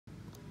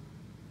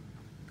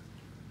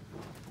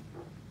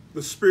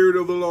The Spirit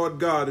of the Lord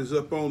God is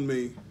upon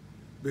me,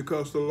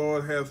 because the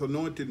Lord hath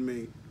anointed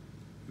me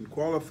and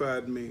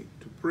qualified me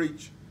to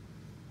preach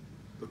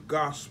the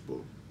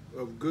gospel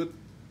of good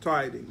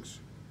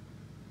tidings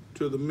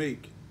to the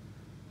meek,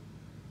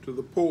 to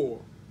the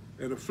poor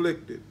and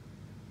afflicted.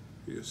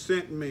 He has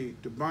sent me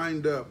to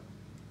bind up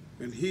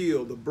and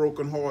heal the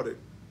brokenhearted,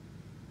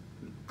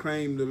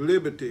 claim the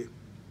liberty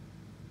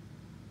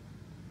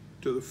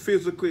to the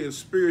physically and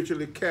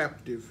spiritually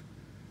captive,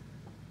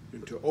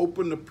 and to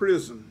open the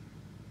prison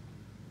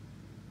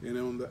and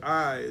on the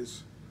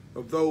eyes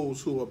of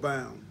those who are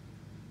bound,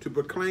 to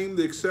proclaim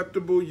the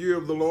acceptable year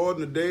of the Lord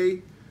and the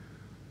day,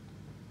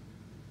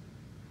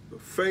 the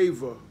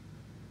favor,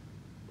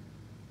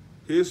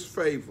 his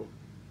favor,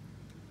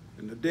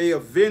 and the day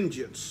of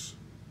vengeance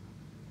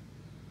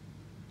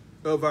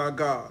of our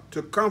God,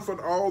 to comfort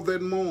all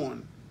that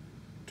mourn,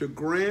 to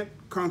grant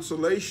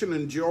consolation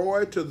and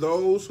joy to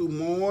those who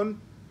mourn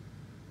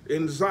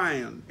in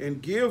Zion,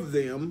 and give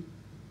them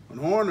an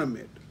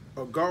ornament,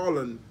 a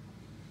garland,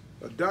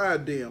 a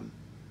diadem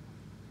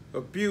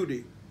of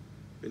beauty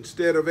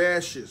instead of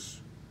ashes,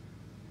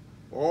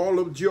 all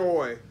of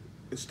joy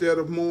instead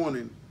of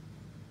mourning,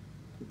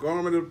 a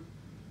garment of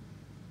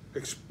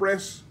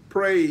express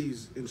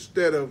praise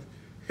instead of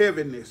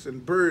heaviness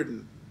and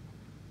burden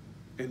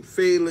and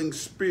failing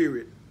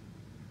spirit,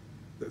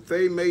 that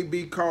they may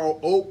be called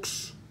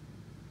oaks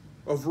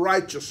of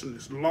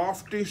righteousness,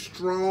 lofty,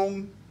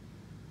 strong,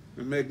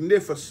 and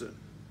magnificent,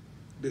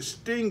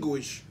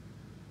 distinguished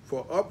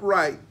for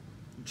upright,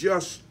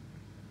 just,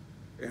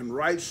 and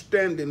right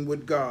standing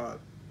with God,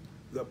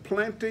 the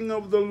planting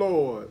of the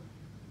Lord,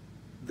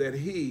 that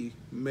he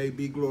may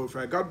be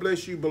glorified. God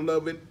bless you,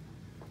 beloved.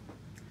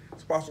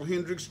 It's Apostle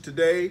Hendricks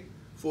today,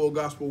 Full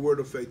Gospel Word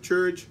of Faith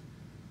Church,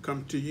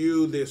 come to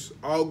you this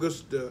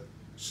August the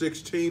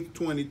 16th,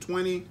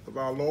 2020 of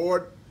our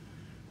Lord.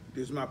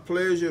 It is my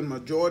pleasure and my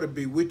joy to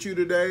be with you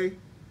today.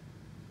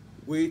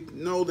 We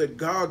know that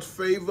God's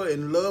favor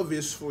and love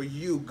is for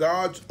you.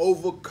 God's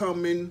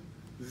overcoming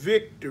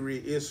victory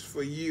is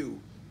for you.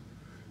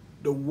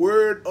 The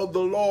word of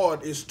the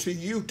Lord is to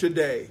you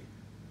today,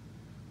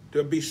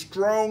 to be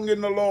strong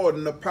in the Lord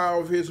and the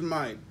power of his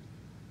might.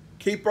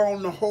 Keep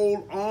on the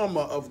whole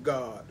armor of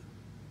God.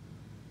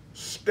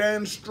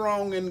 Stand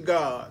strong in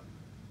God.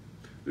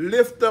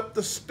 Lift up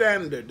the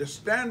standard. The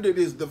standard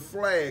is the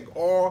flag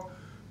or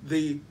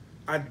the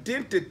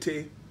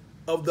identity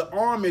of the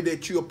army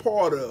that you're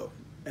part of,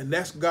 and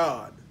that's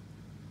God,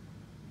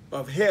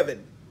 of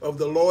heaven, of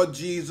the Lord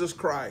Jesus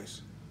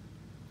Christ.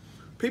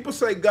 People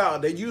say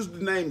God, they use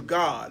the name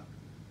God,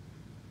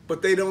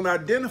 but they don't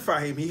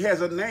identify him. He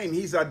has a name,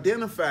 he's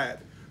identified,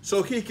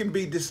 so he can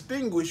be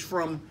distinguished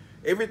from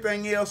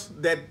everything else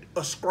that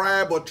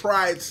ascribe or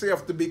try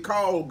itself to be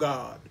called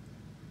God.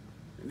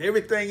 And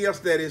everything else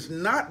that is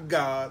not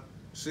God,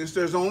 since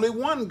there's only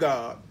one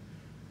God,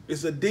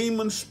 is a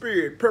demon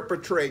spirit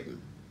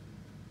perpetrating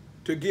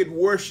to get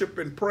worship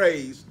and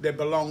praise that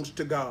belongs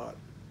to God.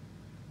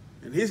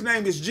 And his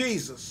name is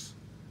Jesus.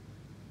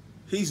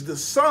 He's the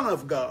Son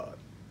of God,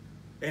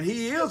 and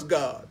he is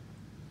God.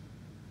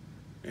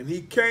 And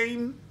he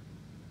came,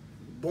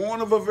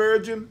 born of a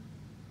virgin,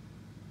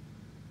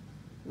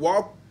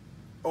 walked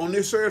on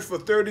this earth for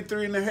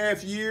 33 and a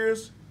half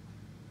years,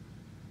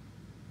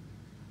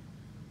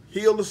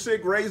 healed the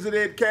sick, raised the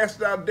dead,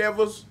 cast out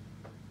devils,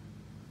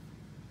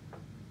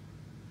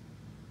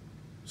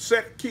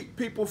 keep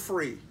people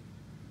free.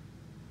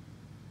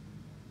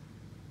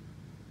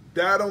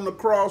 Died on the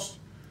cross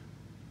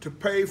to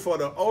pay for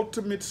the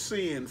ultimate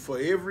sin for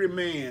every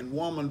man,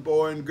 woman,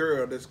 boy, and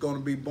girl that's going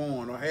to be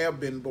born or have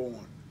been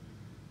born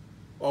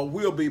or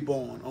will be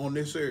born on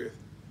this earth.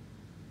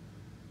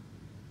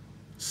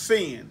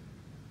 Sin.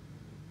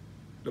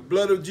 The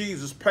blood of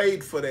Jesus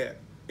paid for that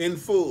in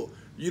full.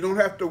 You don't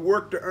have to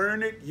work to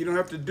earn it. You don't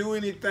have to do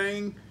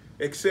anything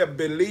except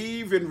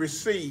believe and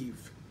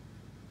receive.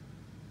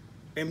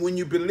 And when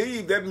you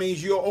believe, that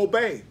means you'll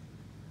obey.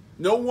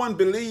 No one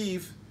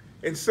believes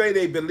and say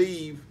they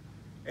believe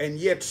and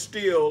yet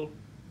still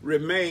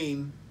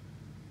remain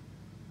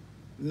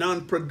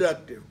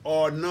non-productive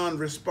or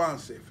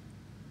non-responsive.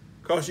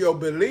 Because your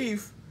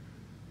belief,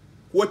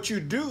 what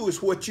you do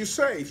is what you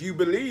say. If you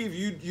believe,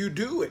 you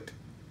do it.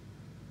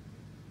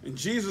 And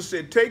Jesus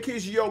said, take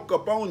his yoke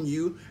upon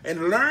you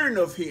and learn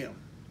of him.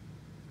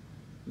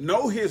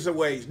 Know his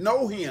ways,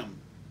 know him.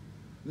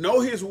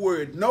 Know his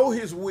word, know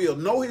his will,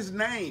 know his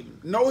name,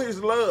 know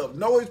his love,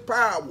 know his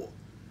power,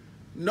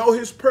 know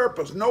his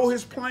purpose, know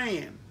his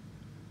plan.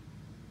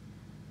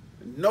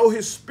 Know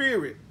his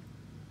spirit,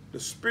 the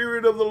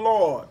Spirit of the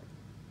Lord.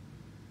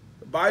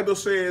 The Bible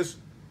says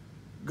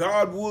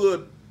God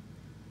would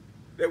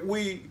that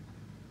we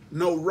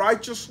know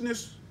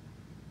righteousness,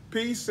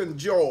 peace, and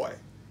joy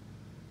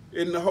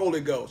in the Holy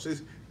Ghost.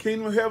 His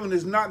kingdom of heaven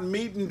is not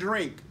meat and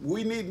drink.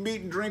 We need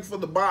meat and drink for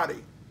the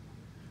body.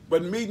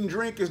 But meat and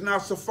drink is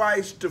not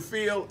suffice to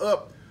fill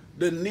up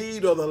the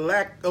need or the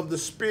lack of the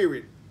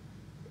spirit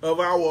of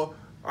our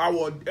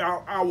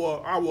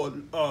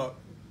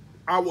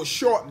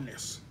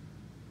shortness.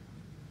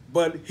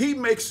 but he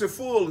makes the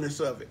fullness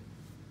of it.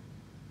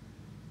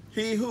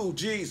 He who?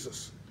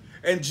 Jesus.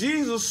 And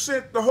Jesus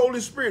sent the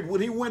Holy Spirit.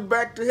 When he went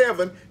back to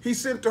heaven, he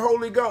sent the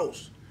Holy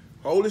Ghost.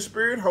 Holy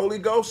Spirit, Holy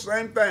Ghost,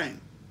 same thing.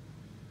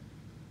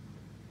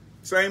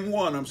 Same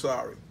one, I'm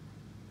sorry.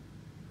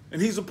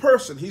 And he's a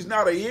person. He's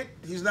not a it.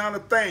 He's not a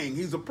thing.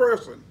 He's a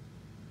person.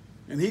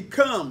 And he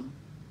come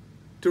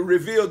to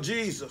reveal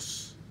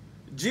Jesus.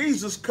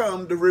 Jesus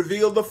come to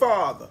reveal the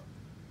Father.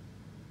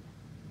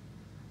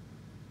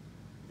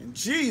 And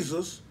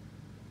Jesus,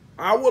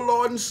 our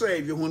Lord and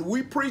Savior, when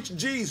we preach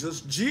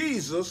Jesus,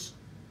 Jesus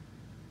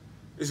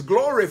is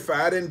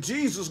glorified, and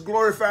Jesus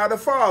glorified the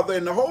Father,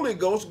 and the Holy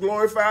Ghost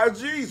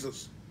glorifies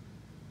Jesus.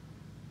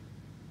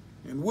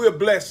 And we're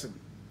blessing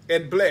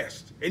and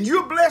blessed. And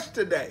you're blessed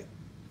today.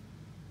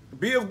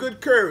 Be of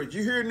good courage.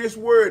 You're hearing this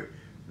word.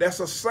 That's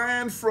a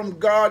sign from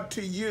God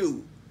to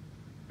you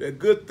that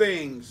good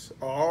things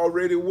are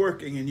already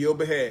working in your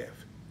behalf.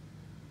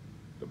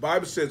 The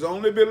Bible says,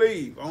 only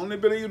believe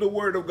the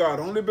word of God.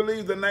 Only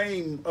believe the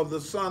name of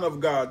the Son of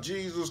God,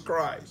 Jesus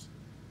Christ.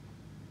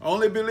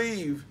 Only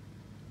believe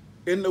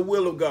in the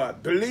will of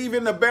God. Believe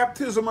in the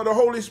baptism of the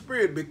Holy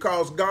Spirit,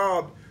 because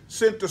God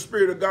sent the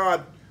Spirit of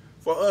God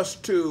for us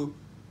to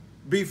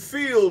be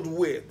filled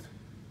with.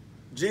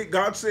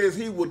 God says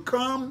he would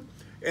come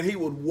and he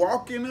would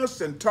walk in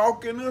us and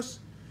talk in us.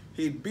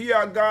 He'd be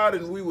our God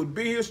and we would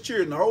be his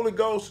children. The Holy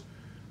Ghost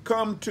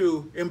come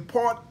to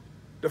impart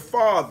the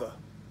Father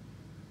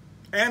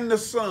and the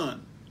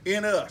Son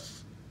in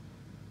us.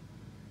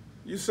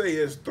 You say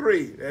there's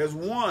three, there's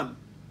one,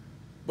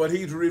 but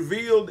he's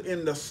revealed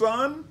in the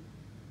Son,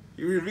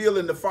 he revealed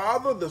in the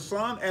Father, the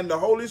Son, and the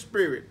Holy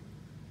Spirit.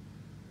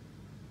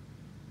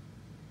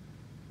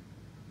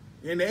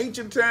 In the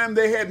ancient time,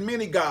 they had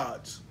many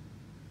gods.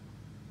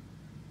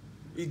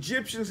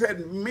 Egyptians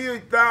had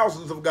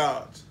thousands of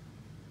gods.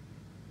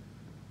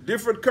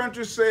 Different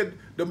countries said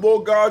the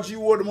more gods you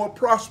were, the more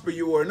prosperous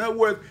you were. In other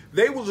words,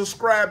 they was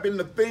ascribing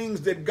the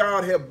things that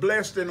God had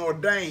blessed and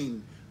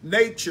ordained.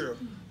 Nature,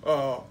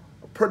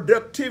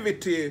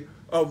 productivity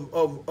of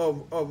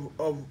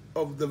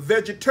the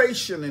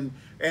vegetation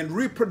and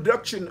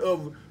reproduction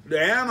of the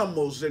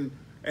animals and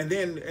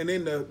then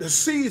the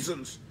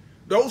seasons.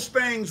 Those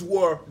things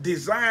were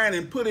designed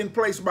and put in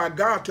place by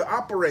God to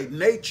operate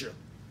nature.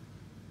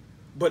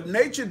 But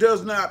nature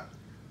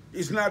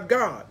is not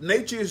God.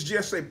 Nature is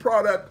just a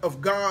product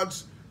of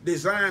God's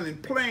design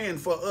and plan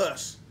for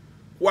us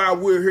while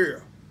we're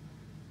here.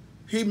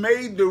 He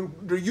made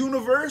the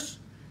universe.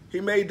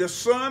 He made the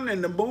sun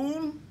and the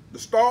moon, the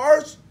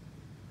stars,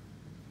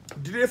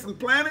 the different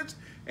planets.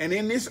 And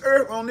in this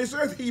earth, on this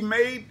earth, he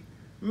made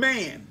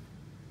man.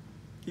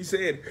 He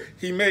said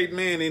he made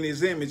man in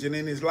his image and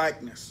in his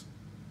likeness.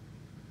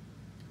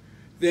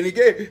 Then he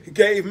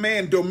gave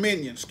man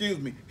dominion,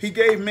 He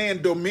gave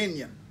man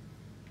dominion.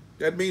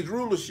 That means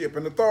rulership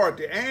and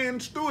authority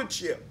and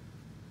stewardship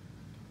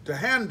to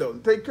handle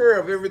and take care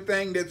of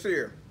everything that's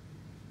here.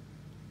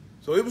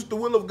 So it was the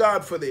will of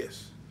God for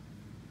this.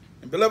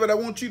 And beloved, I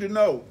want you to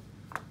know,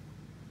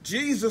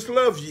 Jesus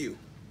loves you.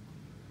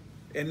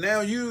 And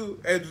now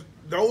you, as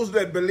those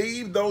that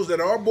believe, those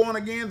that are born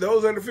again,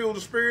 those that are filled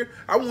with the Spirit,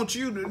 I want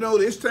you to know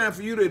that it's time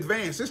for you to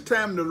advance. It's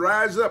time to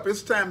rise up.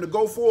 It's time to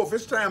go forth.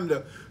 It's time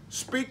to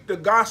speak the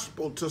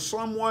gospel to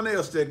someone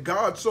else, that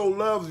God so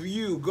loves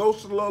you, God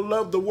so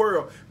loved the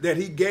world, that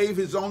he gave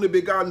his only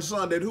begotten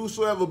Son, that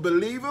whosoever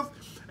believeth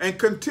and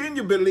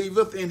continue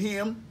believeth in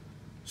him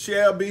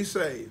shall be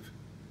saved.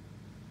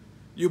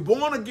 You're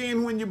born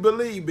again when you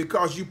believe,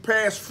 because you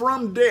pass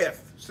from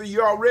death. See,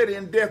 you're already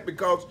in death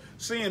because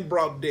sin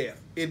brought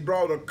death. It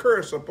brought a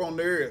curse upon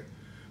the earth.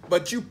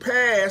 But you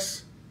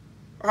pass,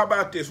 how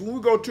about this? When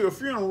we go to a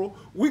funeral,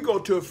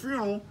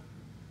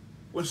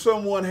 when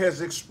someone has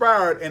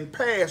expired and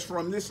passed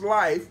from this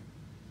life,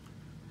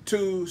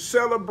 to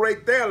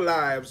celebrate their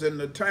lives and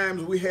the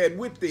times we had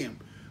with them.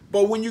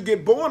 But when you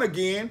get born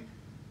again,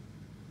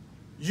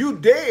 you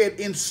dead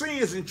in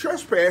sins and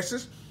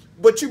trespasses,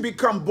 but you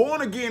become born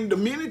again the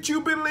minute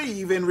you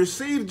believe and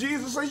receive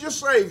Jesus as your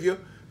Savior,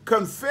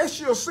 confess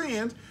your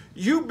sins,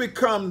 you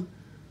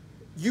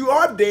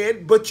are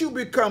dead, but you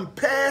become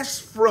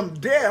passed from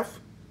death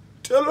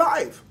to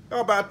life. How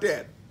about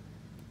that?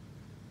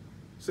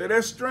 Say,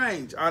 that's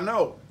strange. I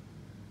know.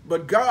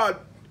 But God,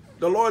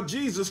 the Lord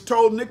Jesus,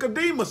 told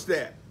Nicodemus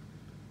that.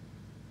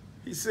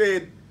 He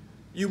said,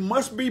 you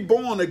must be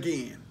born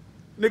again.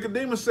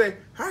 Nicodemus said,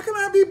 how can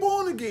I be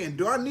born again?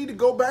 Do I need to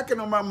go back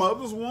into my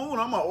mother's womb?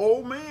 I'm an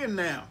old man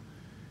now.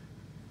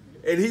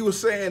 And he was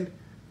saying,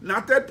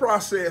 not that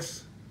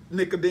process,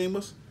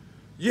 Nicodemus.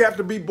 You have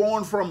to be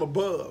born from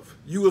above.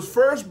 You was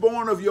first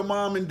born of your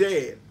mom and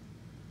dad,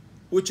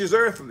 which is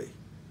earthly.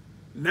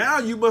 Now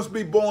you must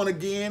be born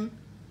again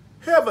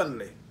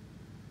heavenly,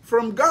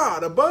 from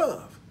God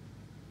above.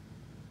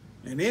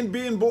 And in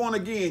being born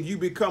again, you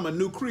become a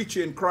new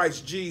creature in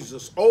Christ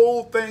Jesus.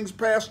 Old things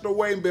passed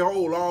away, and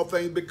behold, all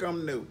things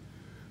become new.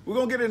 We're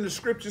going to get into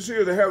scriptures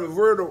here to have a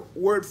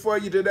word for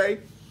you today.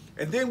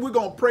 And then we're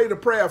going to pray the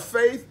prayer of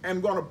faith,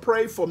 and going to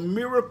pray for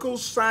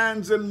miracles,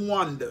 signs, and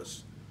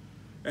wonders.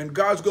 And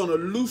God's going to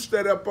loose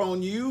that up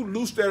on you,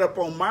 loose that up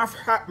on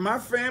my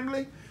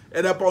family,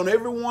 and up on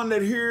everyone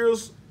that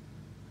hears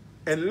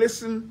and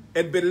listen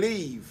and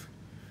believe.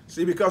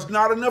 See, because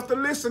not enough to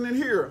listen and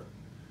hear.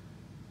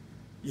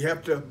 You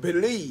have to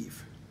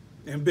believe.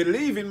 And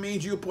believing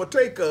means you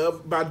partake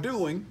of by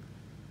doing.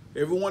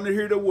 Everyone that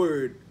hear the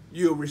word,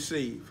 you'll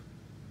receive.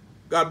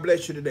 God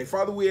bless you today.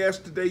 Father, we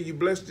ask today you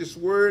bless this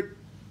word.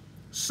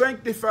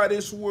 Sanctify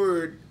this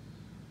word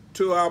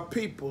to our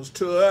peoples,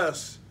 to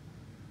us.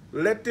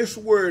 Let this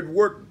word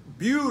work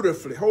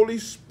beautifully. Holy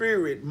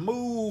Spirit,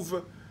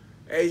 move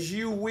as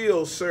you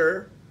will,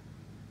 sir.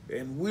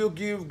 And we'll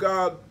give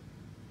God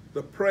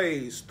the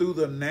praise through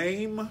the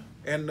name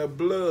and the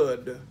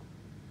blood.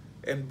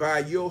 And by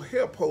your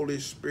help, Holy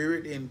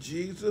Spirit, in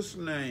Jesus'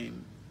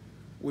 name,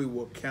 we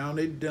will count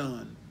it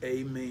done.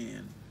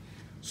 Amen.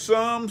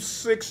 Psalm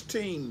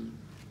 16.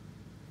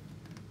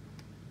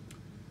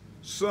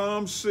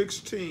 Psalm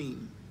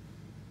 16.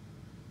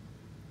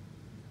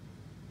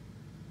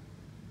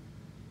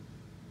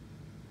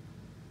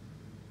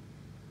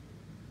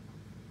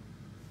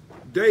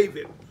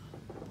 David,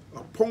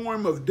 a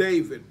poem of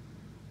David,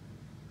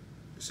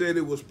 said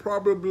it was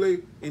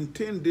probably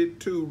intended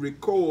to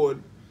record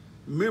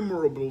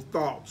memorable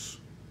thoughts.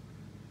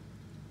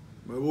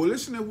 But well,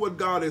 listen to what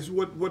God is,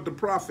 what the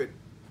prophet,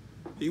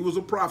 he was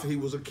a prophet, he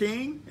was a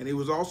king, and he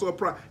was also a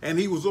prophet, and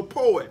he was a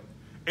poet,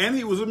 and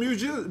he was a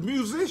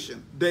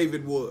musician,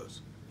 David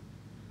was.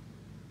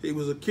 He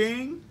was a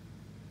king,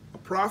 a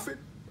prophet,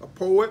 a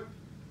poet,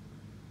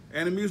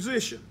 and a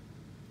musician,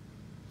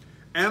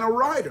 and a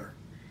writer.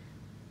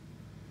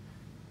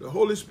 The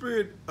Holy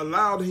Spirit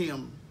allowed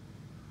him,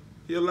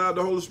 he allowed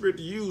the Holy Spirit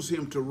to use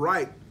him to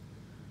write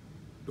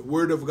the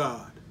word of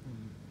God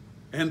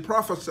and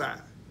prophesy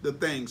the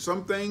things,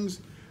 some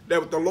things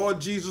that the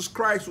Lord Jesus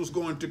Christ was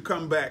going to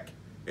come back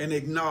and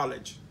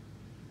acknowledge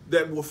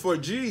that were for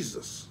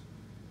Jesus.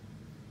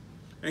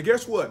 And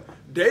guess what?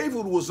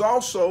 David was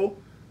also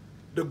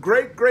the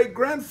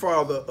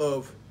great-great-grandfather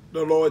of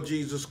the Lord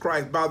Jesus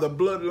Christ by the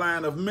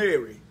bloodline of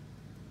Mary,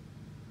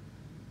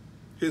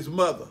 his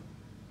mother,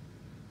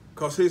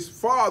 because his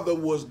father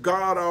was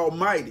God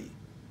Almighty.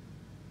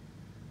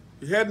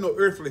 He had no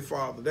earthly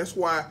father. That's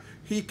why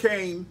he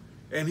came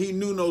and he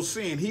knew no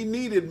sin. He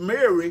needed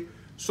Mary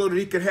so that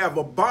he could have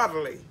a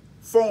bodily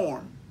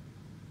form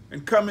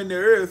and come in the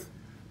earth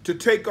to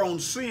take on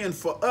sin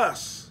for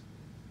us.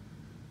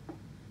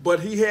 But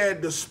he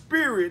had the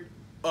Spirit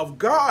of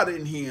God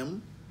in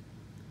him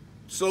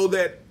so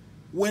that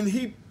when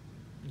he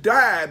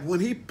died, when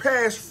he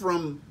passed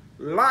from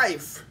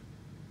life,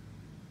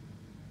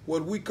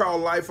 what we call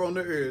life on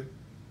the earth,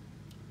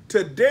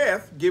 to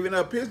death, giving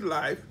up his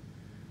life,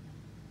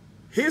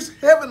 his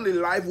heavenly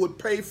life would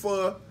pay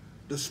for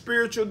the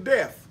spiritual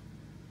death.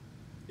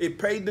 It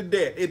paid the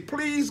debt. It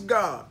pleased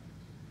God.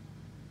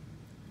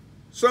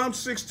 Psalm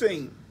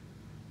 16.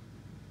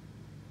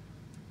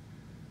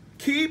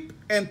 Keep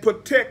and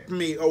protect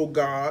me, O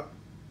God,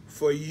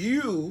 for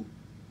you,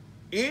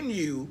 in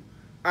you,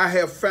 I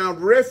have found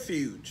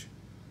refuge.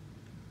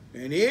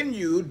 And in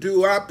you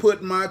do I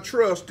put my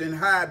trust and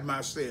hide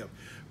myself.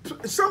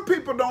 Some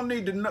people don't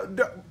need to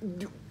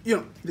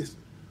know, listen.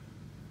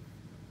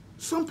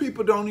 Some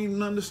people don't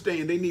even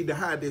understand they need to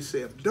hide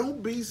themselves.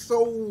 Don't be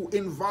so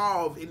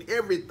involved in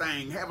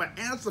everything, have an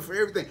answer for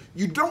everything.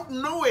 You don't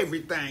know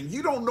everything.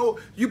 You don't know,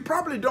 you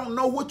probably don't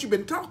know what you've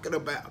been talking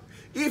about.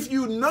 If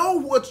you know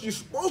what you're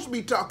supposed to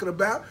be talking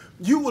about,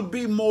 you would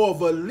be more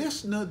of a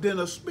listener than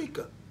a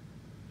speaker.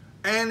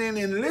 And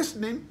in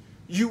listening,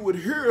 you would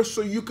hear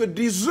so you could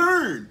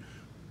discern.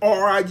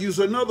 Or I use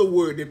another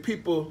word that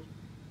people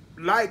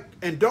like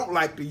and don't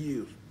like to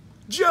use.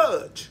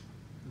 Judge.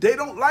 They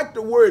don't like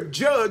the word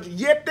judge,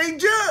 yet they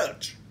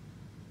judge.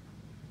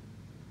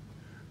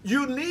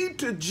 You need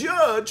to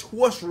judge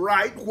what's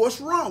right, what's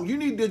wrong. You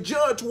need to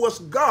judge what's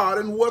God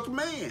and what's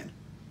man.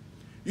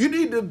 You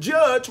need to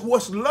judge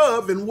what's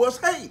love and what's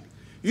hate.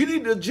 You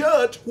need to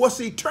judge what's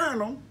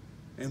eternal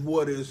and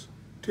what is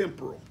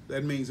temporal.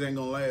 That means it ain't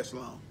gonna last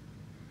long.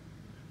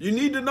 You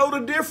need to know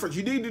the difference.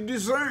 You need to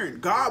discern.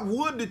 God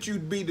would that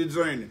you'd be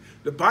discerning.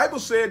 The Bible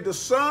said the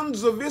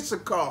sons of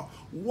Issachar,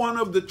 one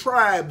of the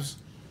tribes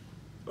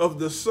of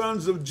the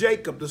sons of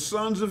Jacob, the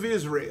sons of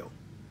Israel.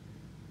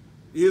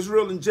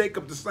 Israel and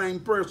Jacob, the same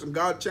person.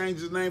 God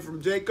changed his name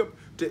from Jacob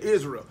to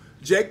Israel.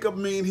 Jacob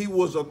means he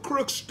was a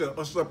crookster,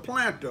 a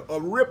supplanter, a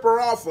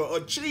ripper-offer,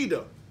 a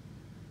cheater,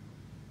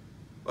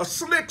 a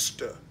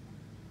slickster.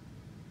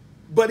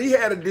 But he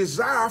had a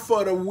desire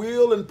for the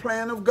will and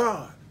plan of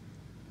God.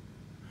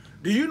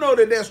 Do you know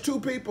that there's two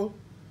people?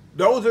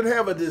 Those that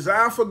have a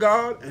desire for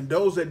God and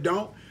those that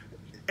don't.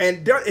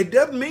 And it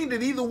doesn't mean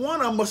that either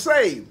one of them are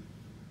saved.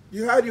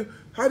 How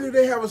do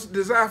they have a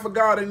desire for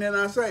God and they're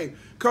not saved?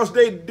 Because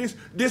they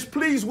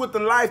displeased with the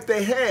life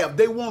they have.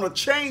 They want to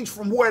change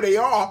from where they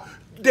are.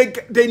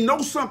 They know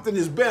something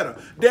is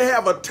better. They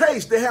have a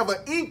taste. They have an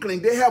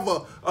inkling. They have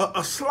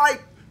a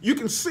slight, you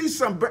can see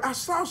something. I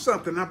saw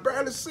something. I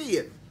barely see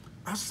it.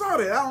 I saw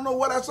that. I don't know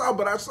what I saw,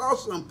 but I saw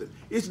something.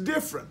 It's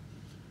different.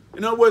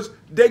 In other words,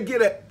 they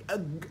get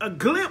a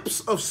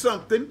glimpse of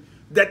something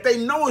that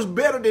they know is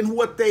better than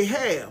what they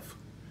have.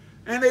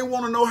 And they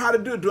want to know how to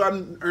do it. Do I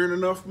earn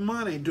enough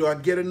money? Do I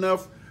get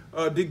enough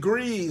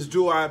degrees?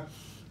 Do I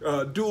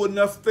do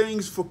enough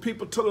things for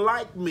people to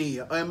like me?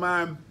 Am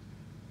I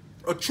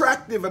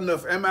attractive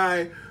enough? Am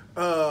I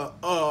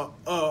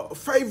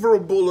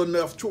favorable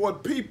enough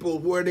toward people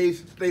where they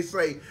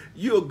say,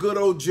 you're a good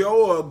old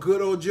Joe or a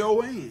good old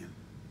Joanne?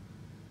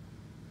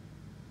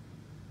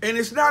 And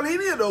it's not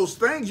any of those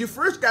things. You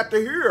first got to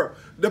hear.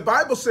 The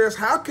Bible says,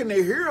 how can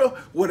they hear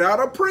without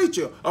a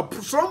preacher?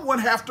 Someone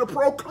has to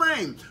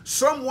proclaim.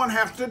 Someone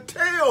has to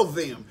tell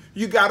them.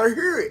 You got to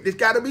hear it. It's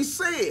got to be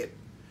said.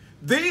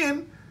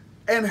 Then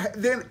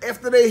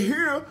after they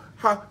hear,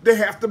 they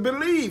have to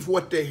believe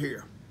what they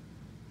hear.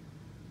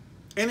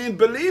 And in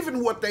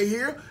believing what they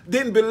hear,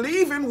 then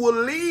believing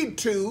will lead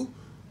to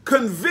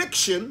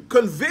conviction.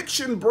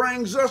 Conviction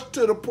brings us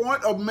to the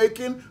point of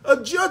making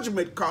a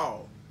judgment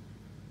call.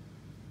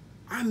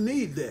 I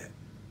need that.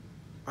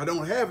 I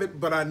don't have it,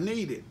 but I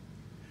need it.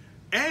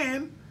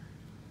 And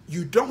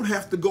you don't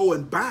have to go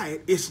and buy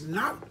it. It's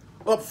not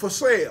up for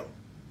sale.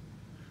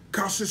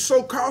 Because it's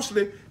so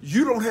costly,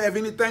 you don't have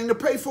anything to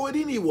pay for it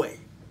anyway.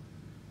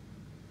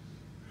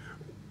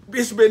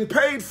 It's been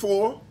paid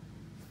for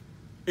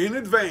in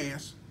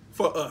advance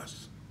for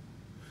us.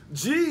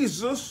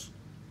 Jesus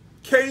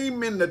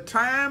came in the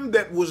time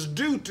that was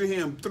due to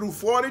him through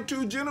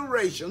 42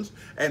 generations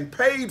and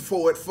paid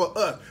for it for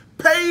us.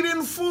 Paid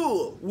in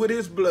full with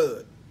his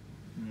blood.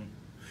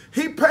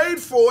 He paid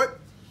for it,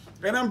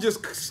 and I'm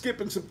just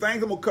skipping some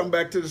things. I'm going to come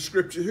back to the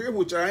scripture here,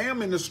 which I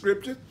am in the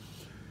scripture.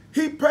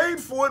 He paid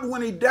for it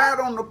when he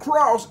died on the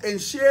cross and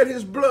shed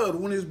his blood,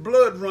 when his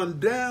blood run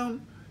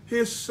down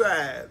his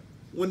side.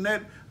 When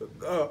that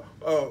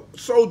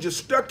soldier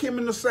stuck him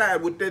in the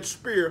side with that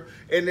spear,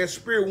 and that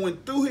spear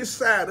went through his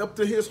side up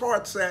to his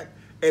heart sac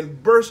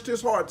and burst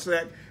his heart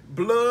sac,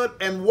 blood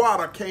and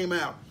water came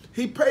out.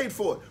 He paid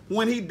for it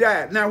when he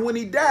died. Now, when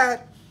he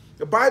died,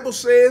 the Bible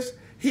says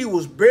he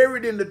was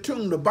buried in the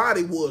tomb, the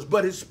body was,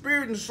 but his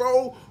spirit and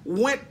soul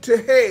went to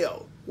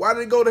hell. Why did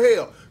he go to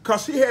hell?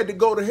 Because he had to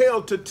go to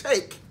hell to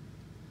take.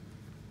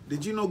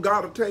 Did you know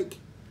God will take?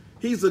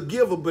 He's a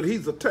giver, but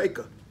he's a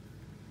taker.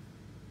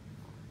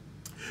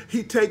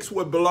 He takes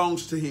what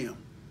belongs to him.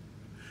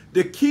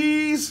 The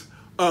keys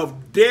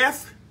of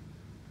death,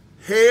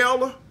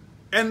 hell,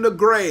 and the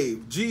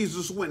grave,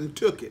 Jesus went and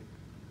took it.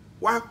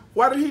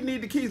 Why did he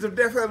need the keys of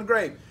death, hell, and the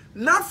grave?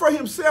 Not for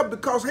himself,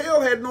 because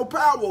hell had no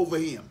power over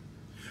him.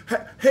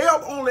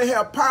 Hell only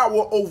had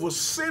power over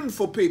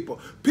sinful people,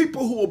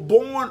 people who were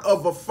born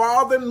of a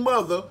father and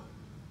mother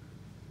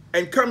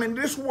and come in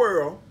this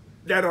world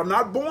that are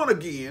not born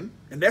again,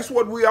 and that's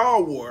what we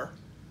all were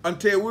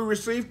until we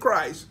received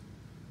Christ.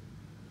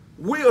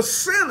 We are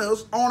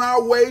sinners on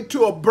our way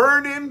to a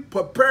burning,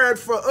 prepared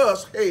for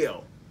us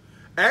hell.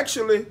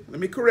 Actually, let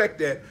me correct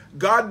that.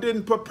 God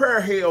didn't prepare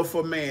hell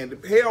for man.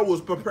 Hell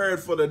was prepared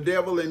for the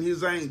devil and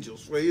his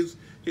angels, for his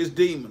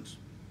demons.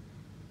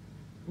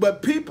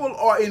 But people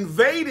are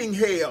invading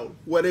hell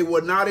where they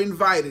were not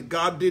invited.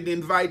 God didn't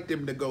invite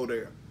them to go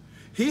there.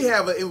 He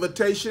have an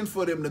invitation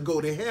for them to go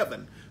to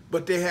heaven,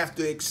 but they have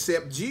to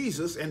accept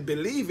Jesus and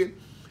believe it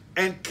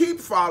and keep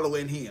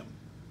following him.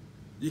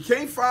 You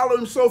can't follow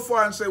him so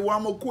far and say, well,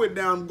 I'm going to quit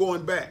now, I'm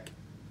going back.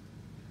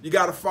 You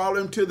got to follow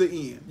him to the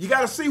end. You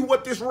got to see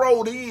what this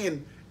road the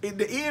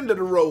end of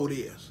the road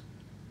is.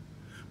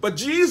 But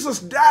Jesus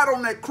died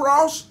on that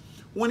cross.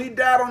 When he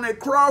died on that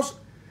cross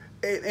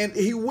and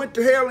he went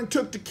to hell and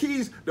took the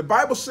keys, the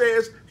Bible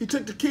says he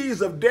took the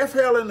keys of death,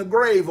 hell, and the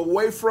grave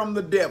away from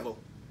the devil.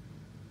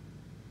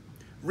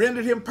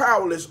 Rendered him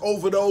powerless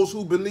over those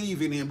who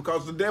believe in him,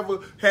 because the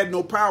devil had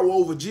no power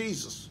over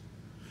Jesus.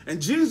 And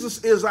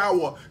Jesus is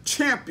our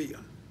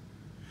champion.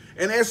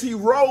 And as he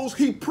rose,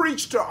 he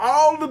preached to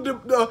all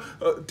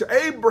to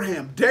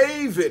Abraham,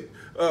 David,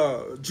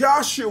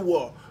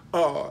 Joshua,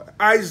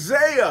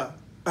 Isaiah,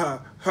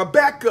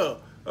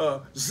 Habakkuk,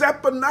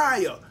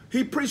 Zephaniah.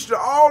 He preached to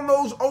all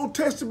those Old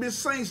Testament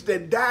saints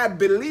that died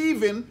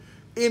believing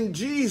in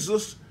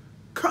Jesus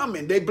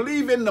coming. They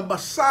believe in the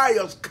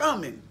Messiah's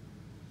coming.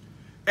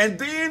 And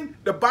then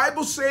the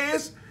Bible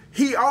says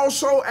he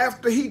also,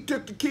 after he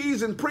took the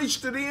keys and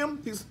preached to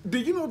them,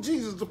 did you know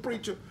Jesus the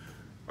preacher?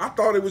 I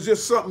thought it was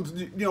just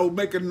something,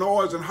 making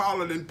noise and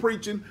hollering and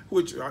preaching,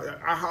 which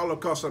I holler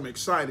because I'm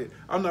excited.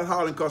 I'm not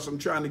hollering because I'm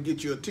trying to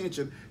get your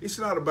attention. It's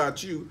not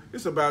about you.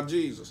 It's about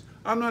Jesus.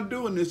 I'm not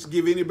doing this to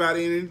give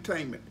anybody any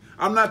entertainment.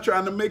 I'm not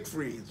trying to make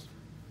friends.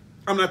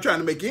 I'm not trying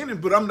to make any,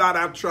 but I'm not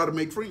out to try to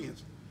make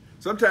friends.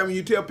 Sometimes when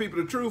you tell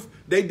people the truth,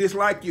 they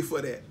dislike you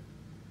for that.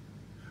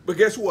 But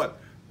guess what?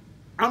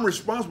 I'm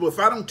responsible. If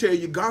I don't tell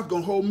you, God's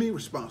going to hold me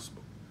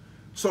responsible.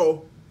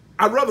 So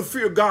I'd rather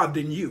fear God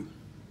than you.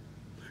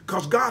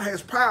 Because God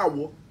has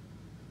power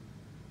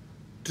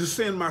to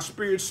send my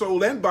spirit,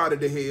 soul, and body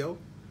to hell.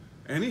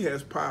 And he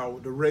has power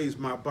to raise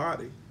my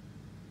body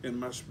and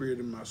my spirit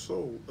and my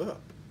soul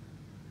up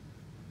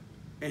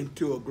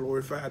into a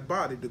glorified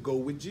body to go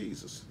with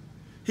Jesus.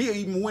 He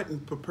even went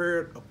and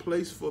prepared a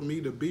place for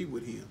me to be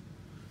with him.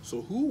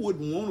 So who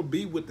wouldn't want to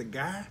be with the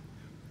guy,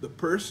 the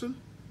person,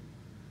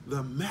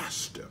 the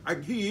master?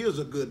 He is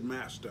a good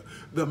master.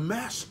 The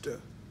master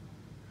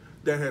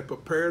that had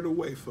prepared a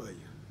way for you.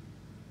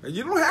 And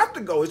you don't have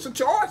to go. It's a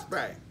choice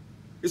thing.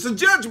 It's a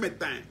judgment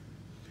thing.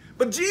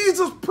 But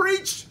Jesus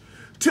preached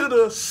to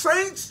the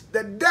saints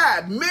that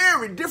died,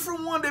 Mary,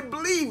 different one that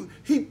believed.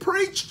 He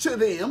preached to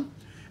them,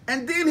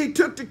 and then he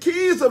took the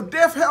keys of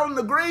death, hell, and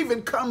the grave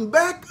and come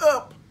back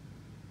up,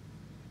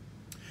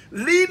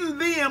 leading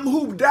them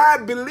who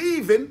died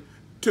believing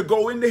to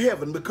go into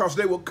heaven because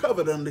they were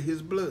covered under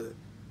his blood.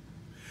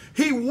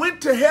 He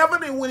went to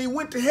heaven, and when he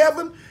went to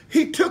heaven,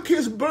 he took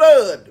his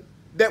blood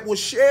that was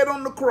shed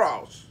on the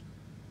cross.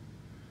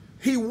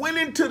 He went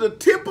into the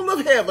temple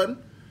of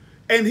heaven,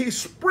 and he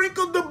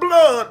sprinkled the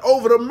blood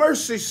over the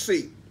mercy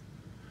seat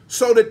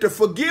so that the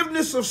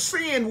forgiveness of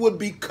sin would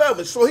be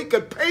covered, so he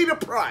could pay the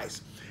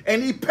price.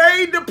 And he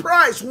paid the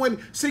price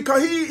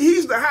because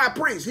he's the high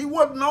priest. He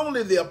wasn't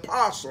only the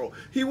apostle.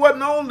 He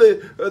wasn't only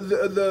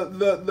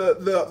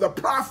the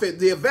prophet,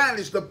 the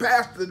evangelist, the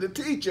pastor, the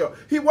teacher.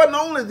 He wasn't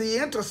only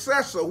the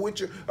intercessor,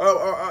 which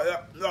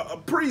a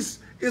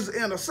priest is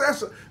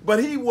intercessor,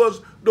 but he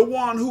was the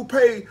one who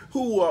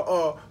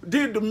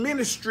did the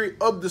ministry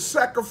of the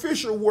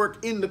sacrificial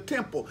work in the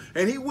temple.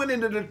 And he went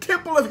into the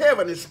temple of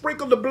heaven and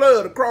sprinkled the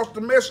blood across the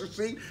mercy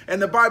seat.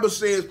 And the Bible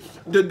says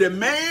the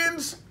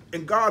demands.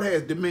 And God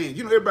has demands.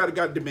 You know, everybody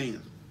got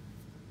demands.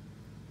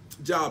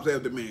 Jobs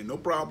have demands, no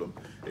problem.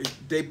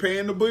 They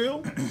paying the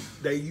bill,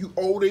 you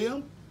owe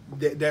them,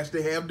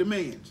 they have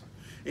demands.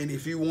 And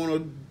if you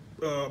want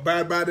to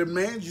abide by the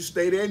demands, you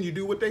stay there and you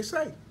do what they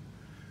say.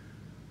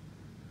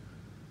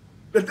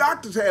 The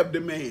doctors have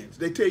demands.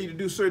 They tell you to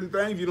do certain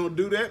things. You don't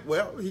do that,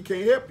 well, he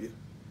can't help you.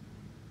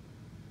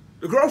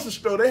 The grocery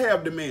store, they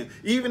have demands.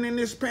 Even in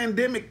this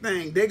pandemic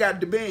thing, they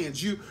got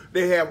demands.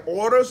 They have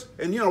orders,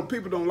 and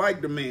people don't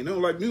like demand. They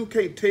don't like, you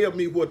can't tell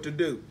me what to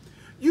do.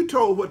 You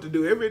told what to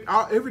do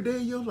every day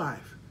of your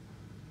life.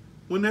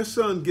 When that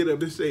sun get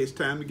up, they say it's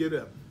time to get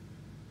up.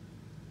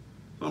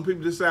 Some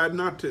people decide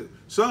not to.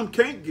 Some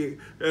can't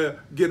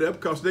get up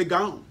because they're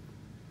gone.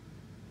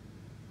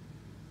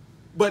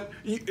 But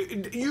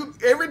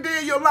every day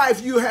of your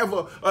life, you have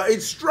a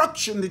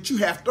instruction that you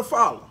have to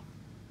follow.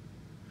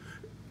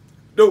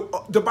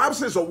 The Bible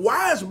says a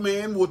wise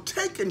man will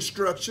take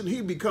instruction, he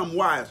become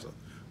wiser.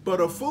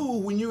 But a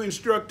fool, when you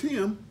instruct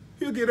him,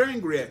 he'll get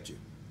angry at you.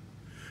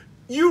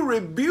 You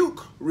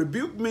rebuke.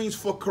 Rebuke means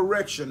for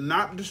correction,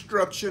 not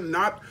destruction,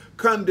 not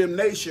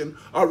condemnation.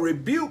 A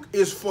rebuke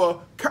is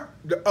for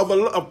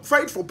a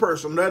faithful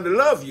person that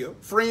love you,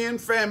 friend,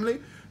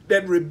 family,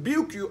 that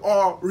rebuke you.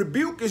 Or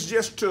rebuke is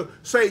just to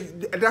say,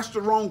 that's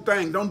the wrong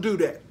thing, don't do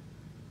that.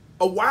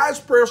 A wise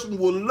person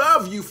will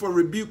love you for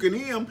rebuking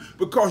him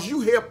because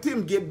you helped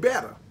him get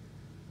better.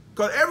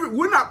 Because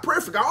we're not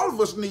perfect. All of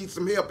us need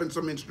some help and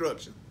some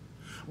instruction.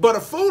 But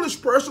a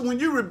foolish person, when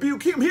you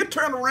rebuke him, he'll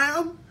turn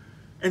around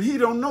and he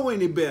don't know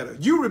any better.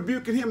 You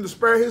rebuking him to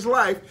spare his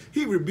life,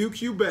 he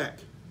rebukes you back.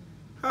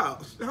 How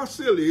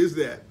silly is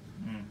that?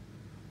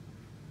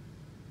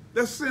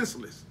 That's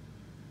senseless.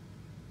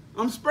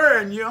 I'm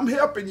sparing you, I'm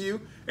helping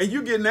you, and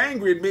you getting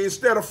angry at me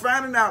instead of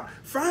find out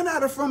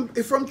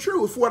if I'm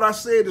true. If what I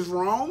said is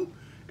wrong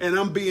and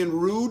I'm being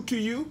rude to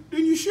you,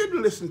 then you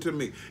shouldn't listen to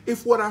me.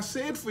 If what I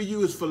said for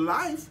you is for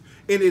life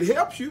and it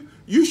helps you,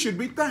 you should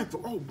be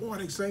thankful. Oh boy,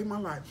 they saved my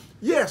life.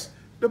 Yes,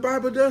 the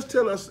Bible does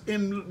tell us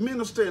in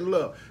minister in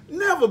love,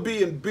 never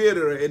being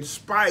bitter and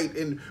spite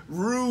and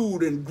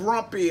rude and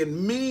grumpy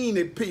and mean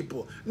at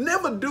people.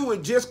 Never do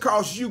it just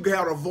because you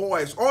got a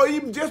voice or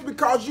even just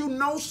because you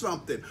know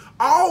something.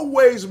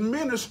 Always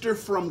minister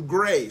from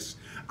grace.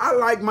 I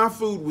like my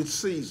food with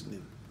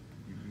seasoning,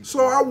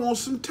 so I want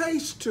some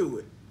taste to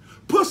it.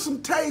 Put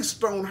some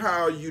taste on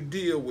how you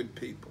deal with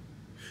people.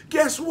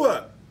 Guess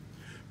what?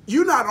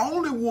 You're not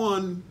only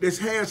one that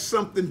has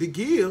something to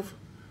give.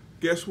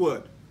 Guess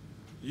what?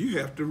 You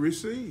have to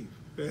receive.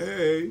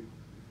 Hey.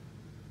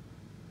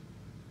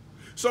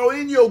 So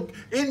in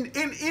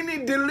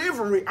any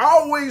delivery,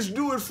 always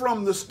do it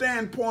from the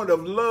standpoint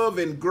of love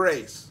and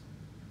grace.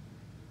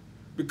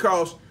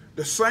 Because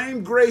the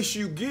same grace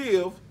you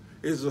give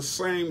is the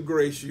same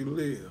grace you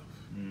live.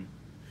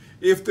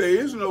 If there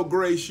is no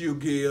grace you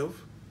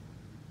give,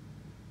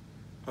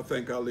 I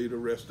think I'll leave the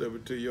rest of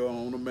it to your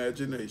own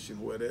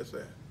imagination where that's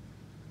at.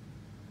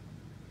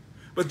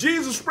 But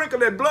Jesus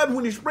sprinkled that blood.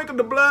 When he sprinkled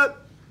the blood,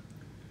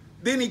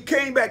 then he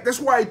came back. That's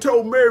why he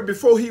told Mary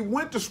before he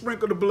went to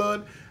sprinkle the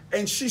blood,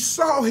 and she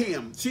saw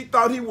him. She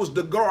thought he was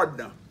the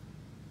gardener.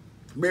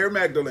 Mary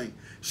Magdalene.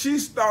 She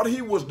thought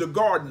he was the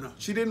gardener.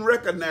 She didn't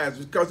recognize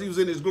him because he was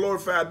in his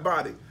glorified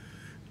body.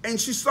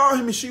 And she saw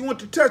him and she went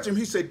to touch him.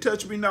 He said,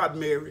 touch me not,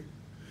 Mary,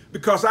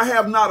 because I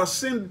have not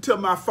ascended to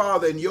my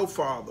Father and your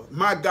Father,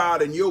 my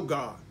God and your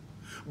God.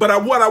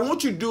 But what I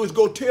want you to do is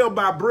go tell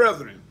my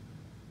brethren.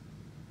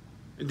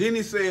 And then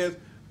he says,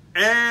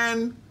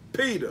 and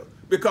Peter.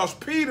 Because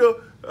Peter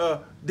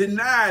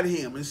denied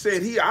him and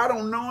said, I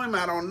don't know him,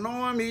 I don't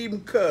know him. He even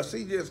cussed.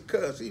 He just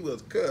cussed. He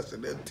was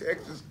cussing. That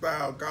Texas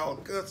style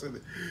called cussing.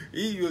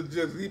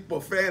 He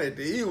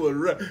profanity. He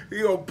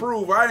gonna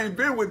prove I ain't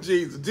been with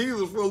Jesus.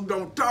 Jesus folks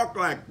don't talk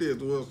like this.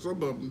 Well,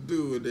 some of them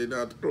do, and they're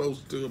not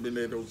close to him and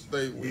they don't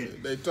stay with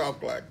him. They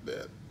talk like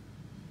that.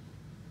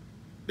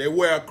 They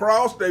wear a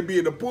cross, they be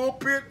in the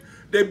pulpit,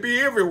 they be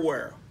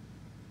everywhere.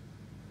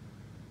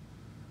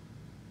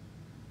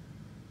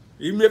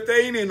 Even if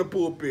they ain't in the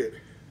pulpit.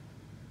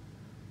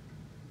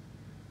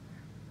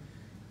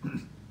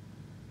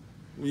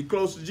 When you're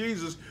close to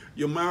Jesus,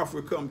 your mouth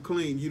will come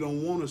clean. You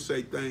don't want to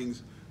say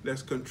things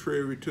that's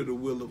contrary to the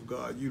will of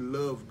God. You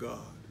love God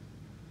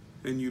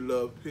and you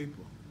love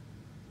people.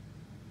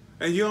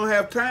 And you don't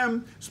have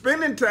time,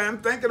 spending time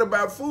thinking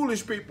about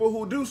foolish people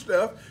who do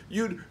stuff.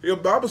 Your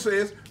Bible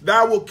says,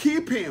 thou will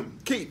keep him.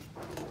 Keep.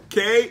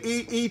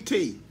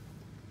 K-E-E-T.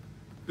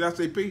 Did I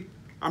say P?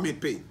 I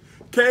meant P.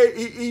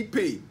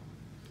 K-E-E-P.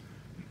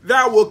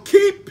 Thou will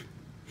keep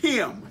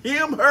him,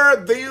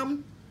 her,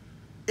 them,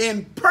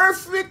 in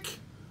perfect,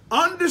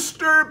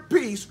 undisturbed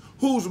peace,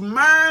 whose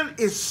mind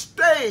is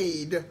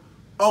stayed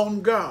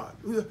on God.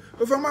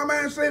 If my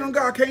mind stayed on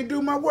God, I can't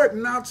do my work.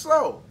 Not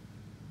so.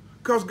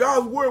 Because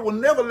God's word will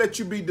never let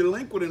you be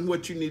delinquent in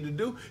what you need to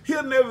do.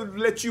 He'll never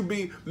let you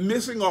be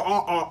missing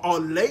or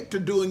late to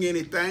doing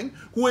anything.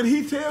 When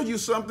he tells you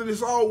something,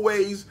 it's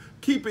always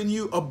keeping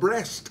you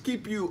abreast,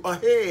 keep you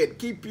ahead,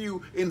 keep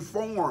you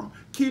informed,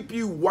 keep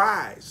you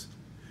wise.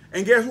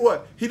 And guess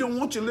what? He don't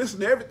want you to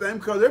listen to everything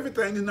because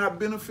everything is not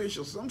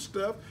beneficial. Some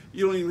stuff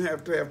you don't even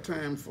have to have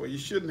time for. You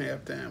shouldn't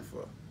have time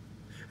for.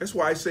 That's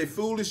why I say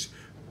foolish.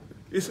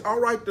 It's all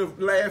right to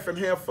laugh and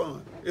have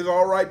fun. It's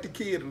all right to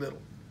kid a little.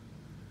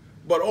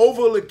 But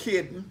overly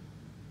kidding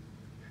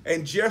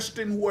and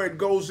jesting where it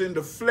goes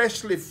into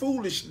fleshly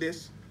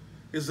foolishness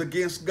is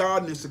against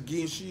God and it's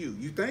against you.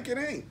 You think it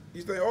ain't.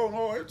 You think, oh,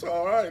 no, it's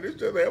all right. It's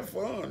just have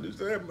fun.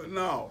 But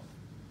no.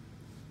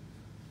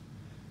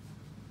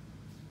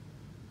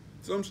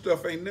 Some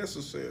stuff ain't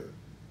necessary.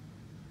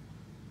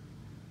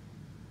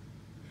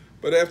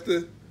 But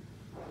after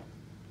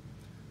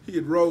he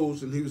had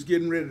rose and he was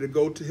getting ready to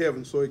go to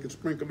heaven so he could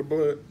sprinkle the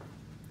blood,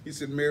 he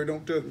said, Mary,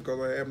 don't touch me because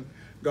I haven't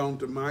gone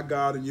to my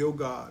God and your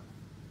God.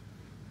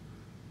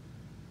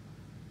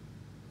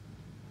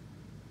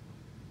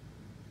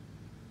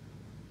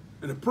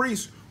 And the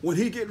priest, when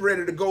he get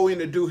ready to go in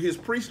to do his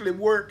priestly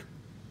work,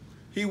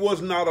 he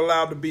was not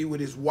allowed to be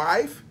with his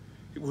wife.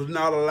 He was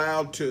not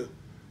allowed to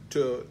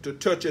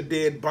touch a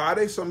dead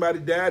body. Somebody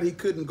died, he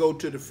couldn't go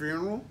to the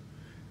funeral.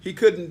 He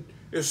couldn't,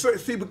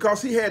 see,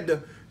 because he had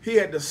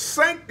to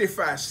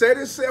sanctify, set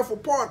himself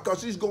apart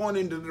because he's going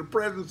into the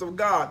presence of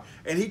God.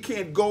 And he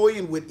can't go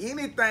in with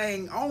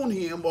anything on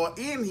him or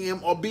in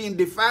him or being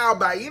defiled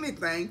by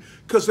anything,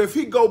 because if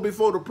he go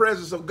before the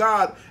presence of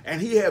God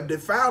and he have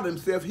defiled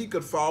himself, he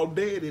could fall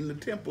dead in the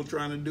temple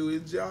trying to do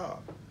his job.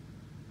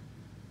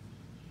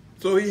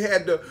 So he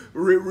had to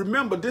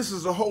remember this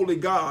is a holy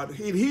God.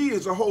 He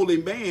is a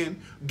holy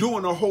man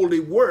doing a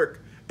holy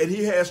work, and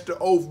he has to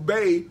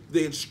obey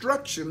the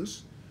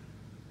instructions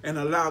and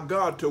allow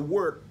God to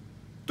work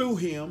through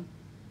him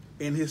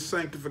in his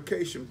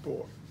sanctification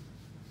part.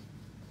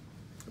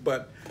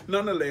 But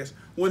nonetheless,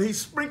 when he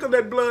sprinkled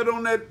that blood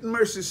on that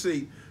mercy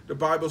seat, the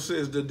Bible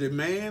says the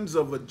demands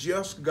of a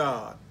just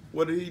God.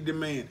 What did he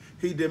demand?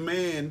 He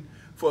demanded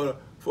for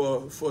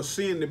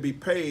sin to be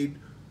paid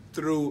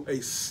through a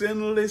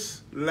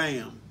sinless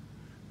lamb.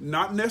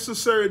 Not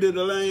necessarily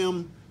the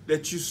lamb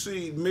that you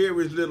see,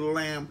 Mary's little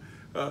lamb.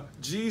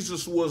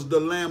 Jesus was the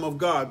Lamb of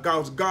God.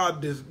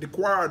 God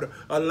required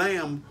a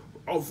lamb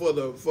for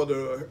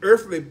the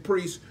earthly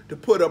priest to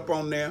put up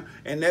on there,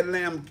 and that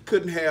lamb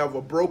couldn't have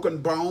a broken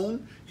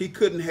bone. He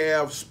couldn't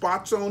have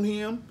spots on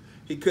him.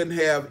 He couldn't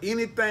have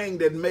anything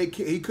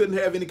he couldn't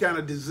have any kind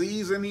of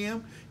disease in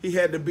him. He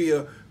had to be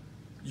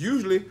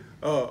usually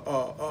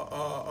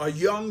a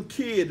young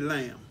kid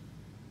lamb,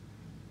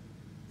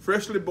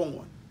 freshly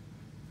born.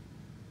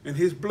 And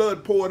his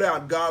blood poured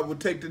out, God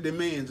would take the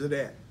demands of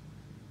that.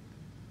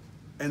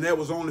 And that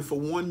was only for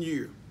 1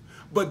 year.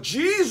 But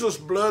Jesus'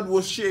 blood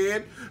was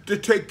shed to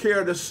take care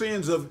of the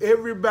sins of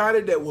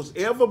everybody that was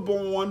ever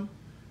born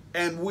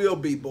and will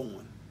be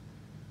born.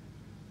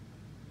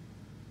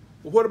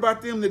 But what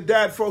about them that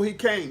died before he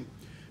came?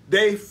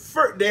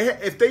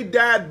 If they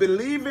died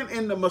believing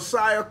in the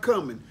Messiah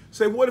coming,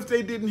 say, what if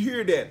they didn't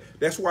hear that?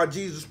 That's why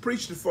Jesus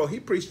preached it for. He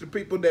preached to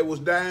people that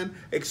was dying,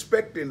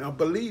 expecting or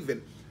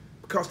believing,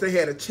 because they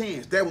had a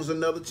chance. That was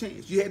another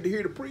chance. You had to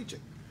hear the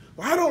preaching.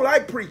 Well, I don't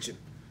like preaching.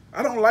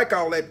 I don't like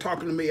all that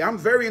talking to me. I'm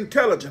very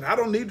intelligent. I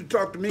don't need to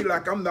talk to me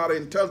like I'm not an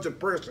intelligent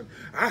person.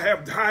 I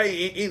have high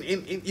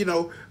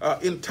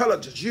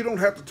intelligence. You don't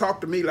have to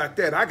talk to me like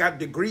that. I got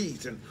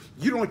degrees, and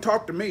you don't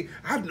talk to me.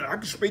 I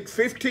can speak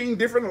 15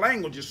 different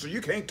languages, so you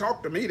can't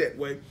talk to me that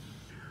way.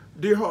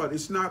 Dear heart,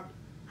 it's not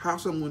how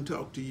someone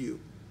talks to you,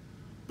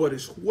 but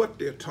it's what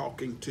they're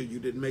talking to you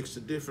that makes the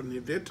difference.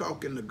 If they're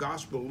talking the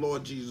gospel of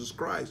Lord Jesus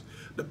Christ,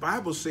 the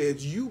Bible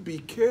says you be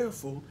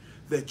careful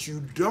that you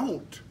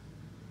don't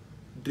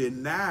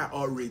deny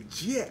or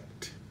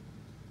reject.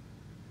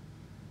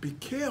 Be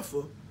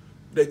careful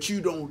that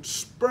you don't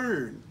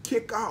spurn,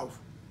 kick off,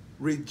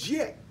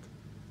 reject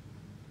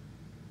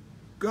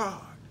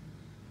God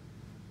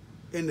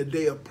in the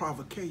day of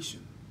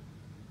provocation.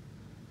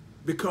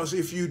 Because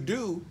if you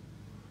do,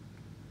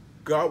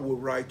 God will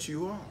write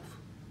you off.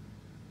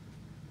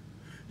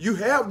 You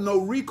have no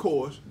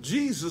recourse.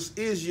 Jesus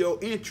is your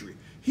entry.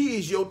 He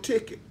is your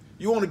ticket.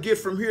 You want to get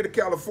from here to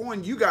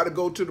California, you got to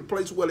go to the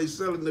place where they're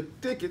selling the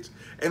tickets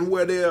and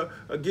where they're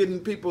getting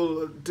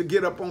people to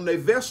get up on their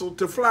vessel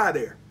to fly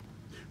there.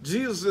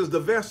 Jesus is the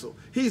vessel.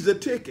 He's the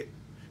ticket.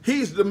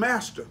 He's the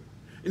master.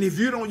 And if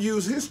you don't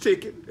use his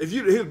ticket,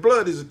 his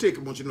blood is a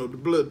ticket, once you know, the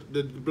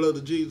blood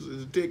of Jesus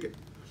is a ticket.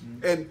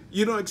 Mm-hmm. And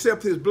you don't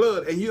accept his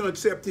blood and you don't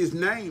accept his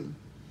name.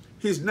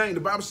 His name, the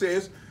Bible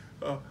says,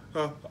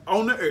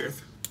 on the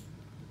earth,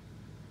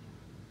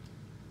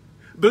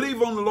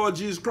 believe on the Lord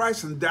Jesus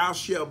Christ and thou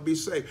shalt be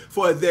saved.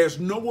 For there's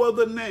no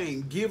other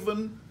name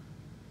given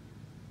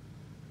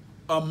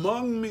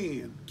among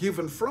men,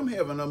 given from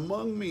heaven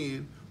among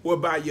men,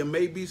 whereby you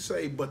may be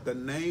saved, but the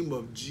name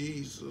of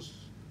Jesus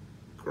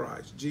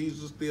Christ,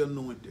 Jesus the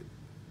anointed.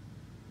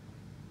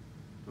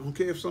 I don't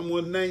care if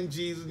someone named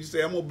Jesus, you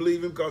say, I'm going to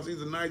believe him because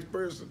he's a nice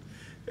person.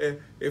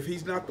 If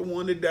he's not the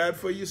one that died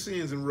for your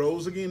sins and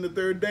rose again the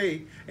third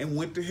day and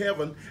went to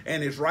heaven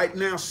and is right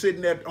now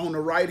sitting on the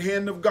right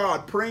hand of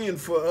God praying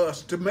for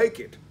us to make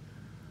it,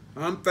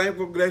 I'm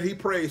thankful that he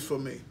prays for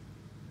me.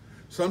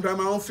 Sometimes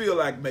I don't feel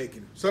like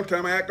making it.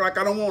 Sometimes I act like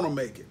I don't want to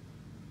make it.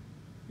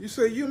 You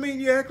say, you mean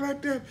you act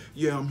like that?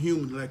 Yeah, I'm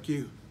human like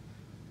you.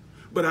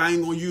 But I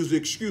ain't going to use the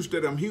excuse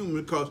that I'm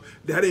human because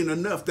that ain't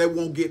enough. That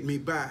won't get me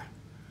by.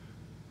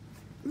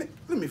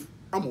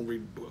 I'm going to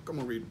read the book. I'm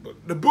going to read the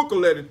book. The book will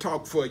let it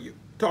talk for you.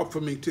 Talk for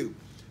me too.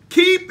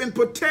 Keep and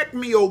protect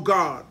me, O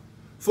God,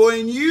 for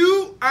in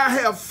you I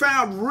have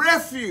found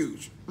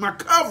refuge, my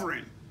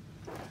covering.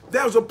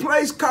 There's a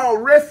place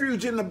called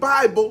refuge in the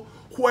Bible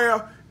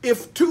where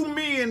if two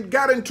men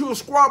got into a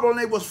squabble and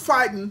they was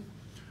fighting,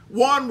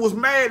 one was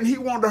mad and he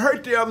wanted to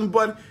hurt the other,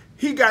 but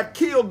he got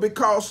killed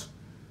because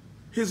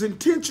his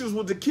intentions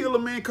were to kill the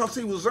man because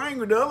he was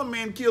angry. The other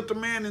man killed the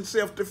man in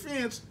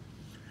self-defense.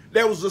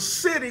 There was a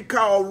city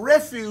called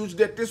Refuge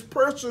that this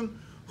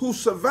person who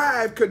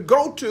survived could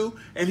go to,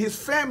 and his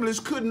families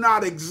could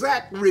not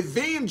exact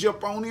revenge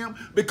upon him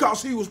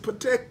because he was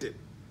protected.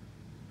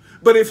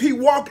 But if he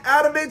walked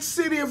out of that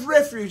city of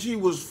refuge, he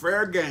was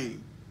fair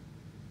game.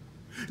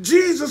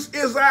 Jesus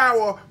is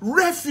our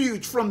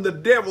refuge from the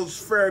devil's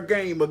fair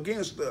game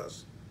against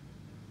us.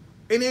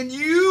 And in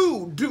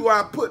you do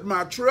I put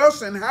my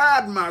trust and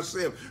hide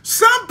myself.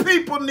 Some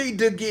people need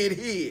to get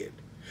hid.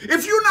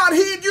 If you're not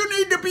hid, you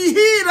need to be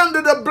hid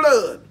under the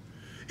blood.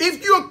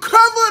 If you're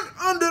covered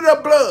under the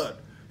blood,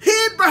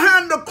 hid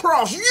behind the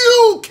cross,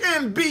 you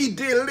can be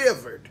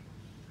delivered.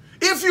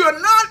 If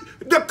you're not,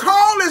 the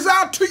call is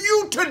out to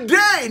you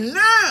today,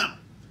 now.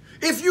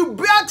 If you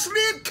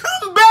backslid,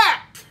 come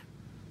back.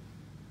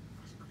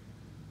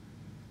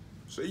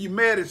 So you're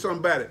mad at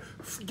somebody,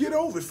 get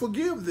over it,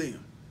 forgive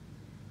them.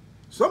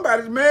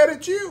 Somebody's mad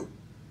at you.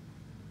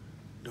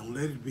 Don't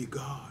let it be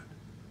God.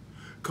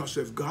 Because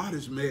if God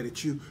is mad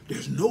at you,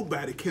 there's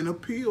nobody can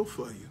appeal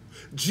for you.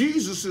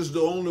 Jesus is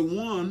the only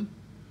one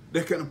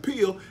that can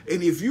appeal.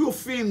 And if you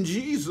offend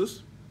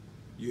Jesus,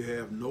 you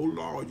have no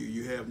lawyer.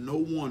 You have no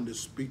one to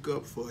speak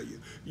up for you.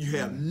 You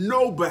have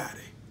nobody.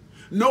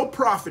 No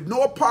prophet,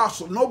 no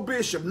apostle, no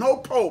bishop, no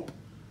pope,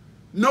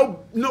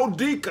 no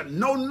deacon,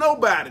 no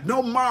nobody,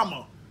 no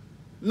mama,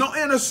 no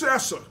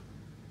intercessor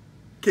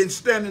can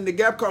stand in the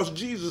gap because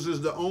Jesus is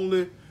the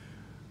only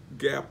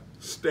gap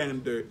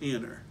stander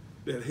inner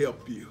that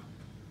help you.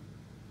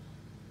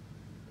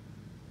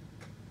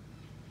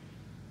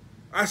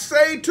 I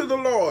say to the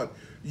Lord,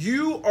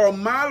 you are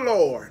my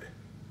Lord.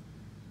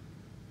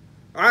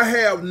 I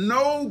have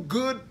no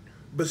good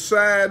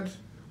besides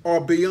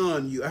or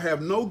beyond you. I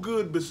have no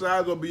good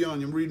besides or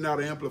beyond you. I'm reading out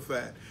of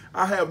Amplified.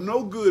 I have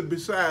no good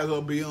besides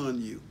or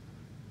beyond you.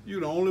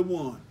 You're the only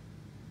one.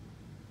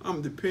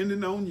 I'm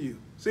depending on you.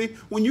 See,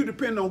 when you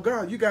depend on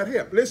God, you got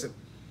help. Listen,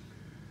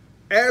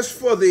 as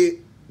for the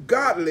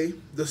godly,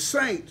 the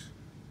saints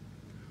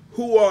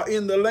who are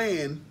in the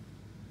land,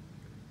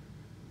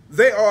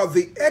 they are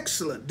the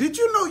excellent. Did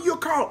you know you're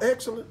called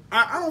excellent?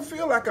 I don't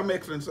feel like I'm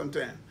excellent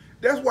sometimes.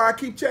 That's why I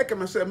keep checking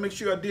myself, make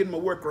sure I did my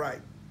work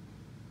right.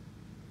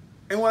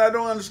 And when I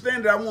don't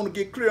understand it, I want to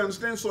get clear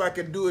understanding so I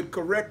can do it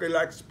correctly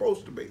like it's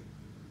supposed to be.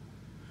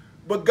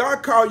 But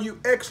God called you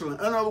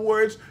excellent. In other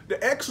words,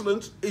 the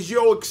excellence is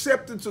your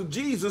acceptance of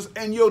Jesus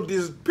and your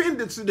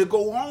dependency to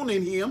go on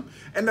in him.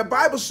 And the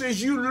Bible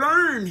says you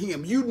learn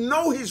him. You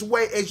know his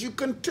way as you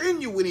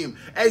continue with him,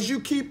 as you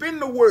keep in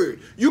the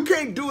word. You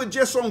can't do it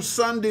just on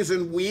Sundays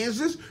and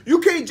Wednesdays. You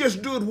can't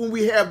just do it when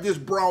we have this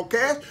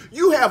broadcast.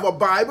 You have a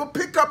Bible.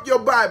 Pick up your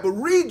Bible.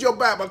 Read your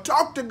Bible.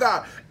 Talk to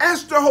God.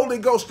 Ask the Holy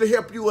Ghost to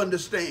help you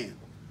understand.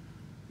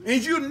 And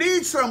if you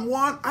need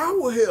someone, I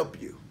will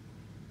help you.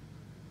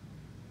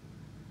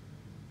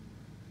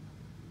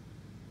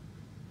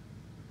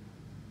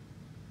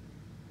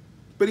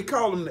 But he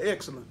called them the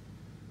excellent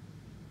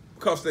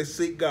because they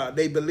seek God.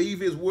 They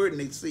believe his word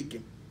and they seek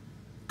him.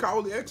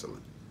 Called the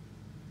excellent.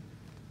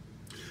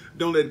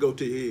 Don't let it go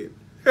to your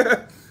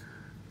head.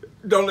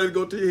 Don't let it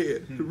go to your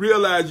head.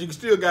 Realize you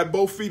still got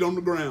both feet on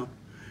the ground.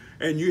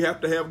 And you have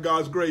to have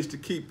God's grace to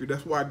keep you.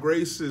 That's why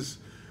grace is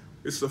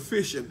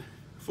sufficient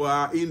for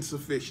our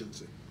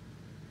insufficiency.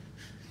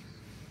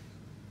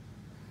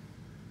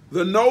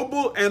 The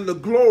noble and the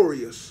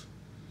glorious,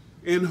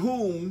 in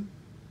whom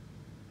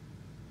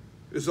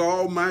is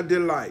all my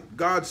delight.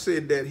 God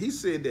said that. He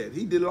said that.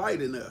 He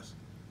delights in us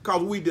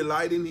because we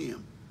delight in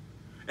him.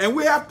 And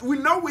we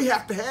know we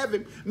have to have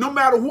him. No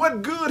matter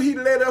what good he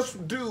let us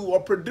do or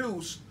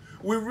produce,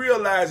 we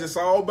realize it's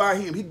all by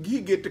him.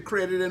 He get the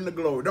credit and the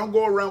glory. Don't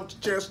go around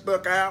with your chest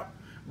stuck out,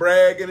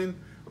 bragging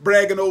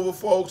over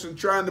folks and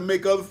trying to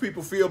make other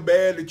people feel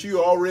bad that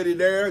you're already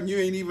there and you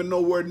ain't even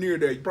nowhere near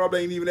there. You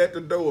probably ain't even at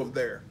the door of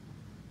there.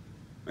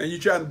 And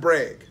you're trying to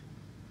brag.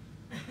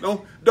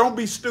 Don't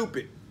be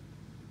stupid.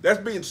 That's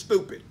being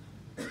stupid.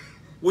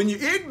 When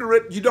you're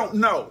ignorant, you don't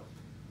know.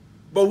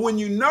 But when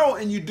you know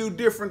and you do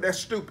different, that's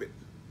stupid.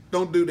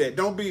 Don't do that.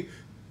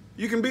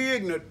 You can be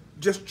ignorant.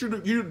 Just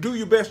you do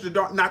your best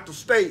not to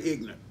stay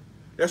ignorant.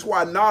 That's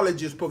why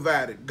knowledge is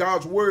provided.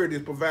 God's word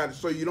is provided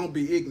so you don't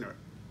be ignorant.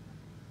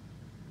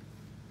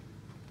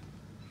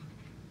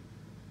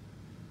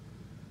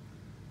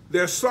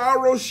 Their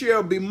sorrow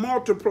shall be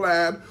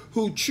multiplied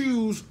who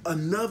choose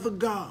another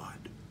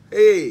God.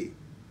 Hey.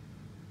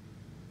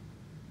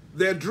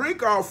 Their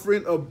drink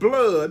offering of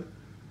blood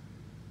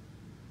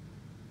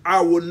I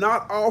will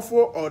not offer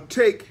or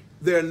take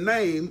their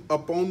name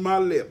upon my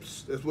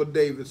lips. That's what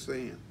David's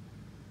saying.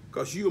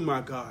 Because you're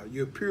my God.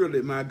 You're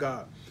purely my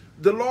God.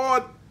 The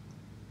Lord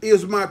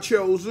is my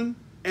chosen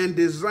and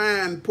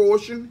designed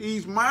portion.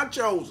 He's my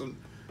chosen.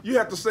 You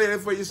have to say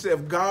that for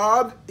yourself.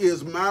 God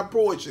is my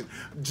portion.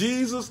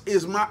 Jesus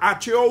is I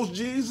chose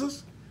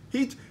Jesus.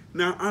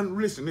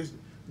 Listen.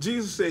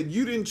 Jesus said,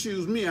 you didn't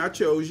choose me, I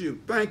chose you.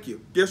 Thank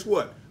you. Guess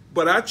what?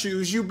 But I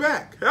choose you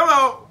back.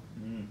 Hello.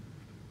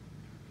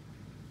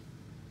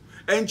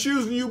 And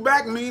choosing you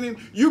back meaning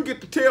you get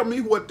to tell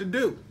me what to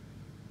do.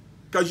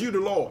 Because you're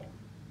the Lord.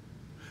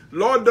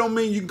 Lord don't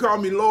mean you can call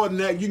me Lord and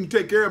that you can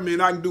take care of me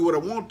and I can do what I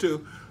want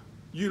to.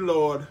 You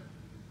Lord,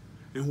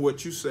 and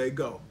what you say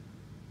go.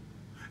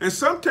 And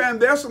sometimes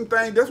there's some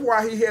things, that's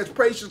why he has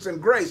patience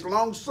and grace,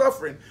 long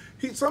suffering.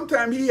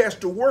 Sometimes he has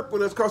to work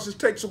with us because it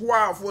takes a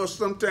while for us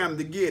sometimes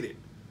to get it.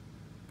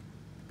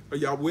 Are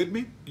y'all with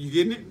me? You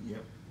getting it?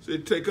 Yep. So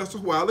it take us a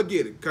while to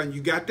get it.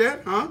 You got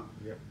that, huh?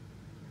 Yep.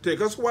 Take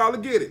us a while to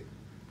get it.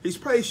 He's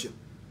patient.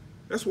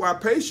 That's why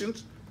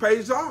patience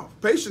pays off.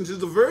 Patience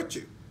is a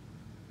virtue.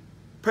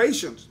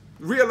 Patience.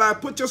 Realize,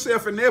 put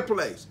yourself in their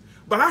place.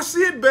 But I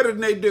see it better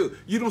than they do.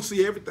 You don't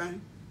see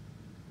everything.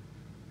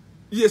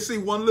 You just see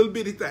one little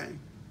bitty thing.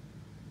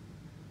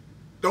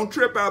 Don't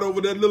trip out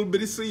over that little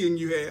bitty seeing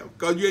you have,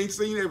 because you ain't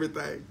seen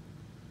everything.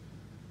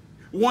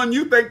 One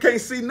you think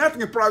can't see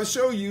nothing can probably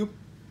show you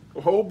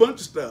a whole bunch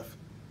of stuff.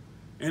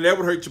 And that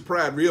would hurt your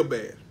pride real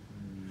bad.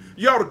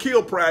 You ought to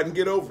kill pride and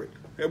get over it.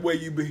 That way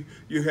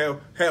you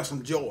have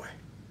some joy.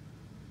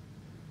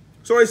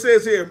 So it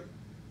says here,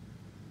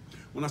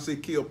 when I say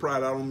kill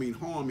pride, I don't mean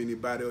harm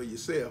anybody or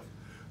yourself,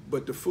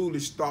 but the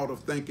foolish thought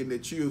of thinking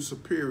that you're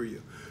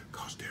superior,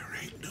 because there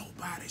ain't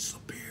nobody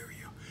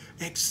superior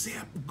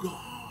except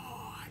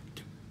God.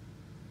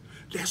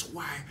 That's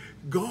why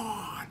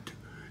God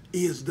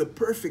is the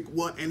perfect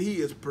one, and he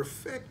is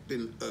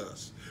perfecting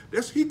us.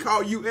 He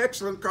called you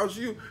excellent because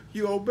you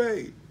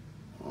obeyed.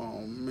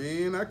 Oh,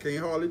 man, I can't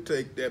hardly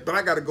take that. But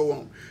I got to go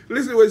on.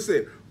 Listen to what he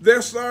said.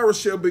 Their sorrow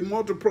shall be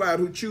multiplied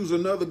who choose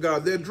another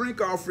God. Their drink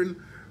offering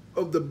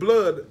of the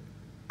blood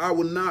I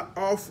will not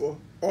offer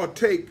or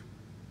take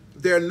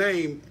their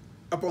name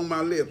upon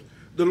my lips.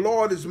 The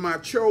Lord is my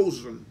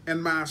chosen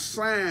and my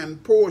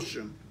assigned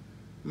portion,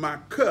 my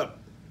cup.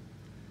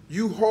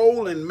 You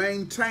hold and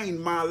maintain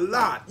my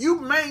lot. You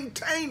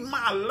maintain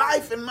my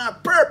life and my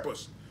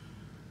purpose.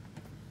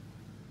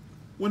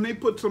 When they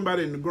put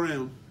somebody in the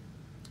ground,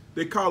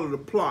 they call it a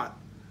plot,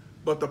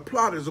 but the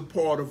plot is a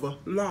part of a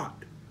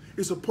lot.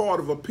 It's a part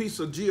of a piece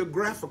of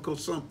geographical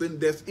something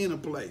that's in a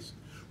place.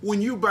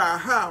 When you buy a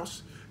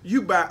house,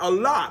 you buy a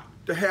lot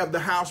to have the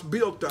house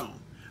built on.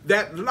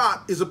 That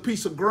lot is a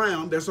piece of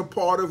ground that's a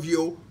part of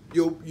your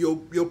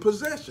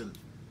possession,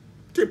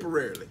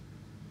 temporarily.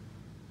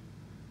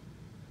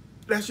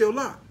 That's your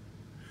lot.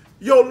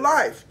 Your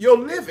life, your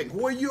living,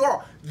 where you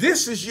are.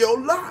 This is your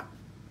lot.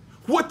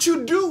 What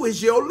you do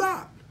is your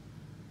lot.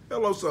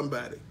 Hello,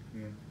 somebody.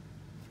 Yeah.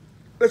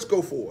 Let's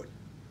go forward.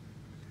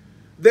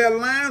 Their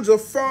lines are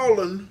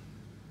fallen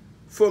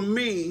for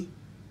me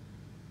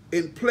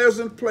in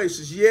pleasant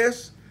places.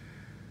 Yes,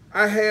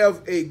 I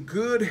have a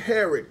good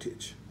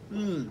heritage.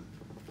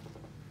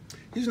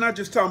 He's not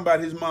just talking about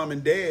his mom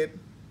and dad,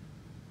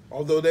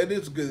 although that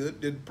is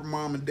good, that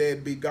mom and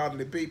dad be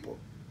godly people.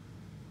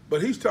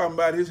 But he's talking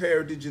about his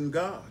heritage in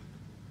God.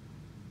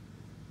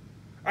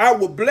 I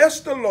will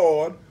bless the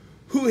Lord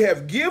who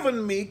have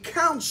given me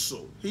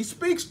counsel. He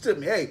speaks to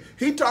me. Hey,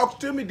 he talks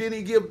to me, then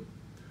he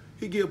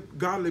give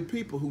godly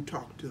people who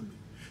talk to me.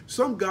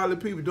 Some godly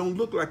people don't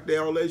look like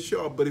they're all that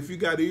sharp, but if you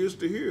got ears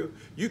to hear,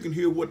 you can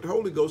hear what the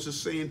Holy Ghost is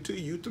saying to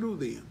you through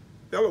them.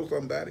 Hello,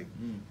 somebody.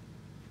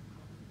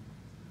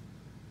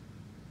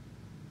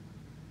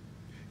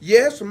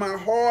 Yes, my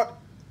heart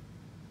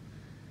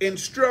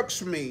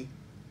instructs me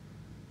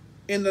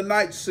in the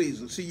night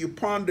season. See, you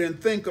ponder and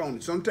think on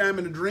it. Sometime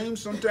in a dream,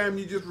 sometime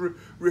you just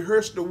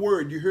rehearse the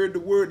word. You heard the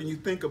word and you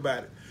think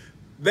about it.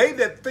 They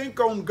that think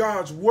on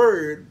God's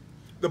word,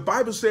 the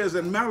Bible says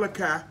in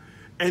Malachi,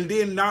 and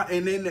then not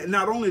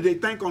only they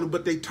think on it,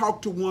 but they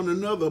talk to one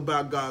another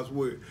about God's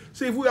word.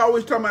 See, if we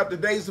always talk about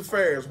today's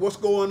affairs, what's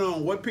going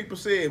on, what people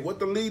said, what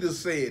the leaders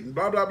said, and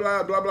blah, blah,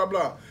 blah, blah, blah,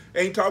 blah.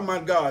 Ain't talking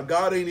about God.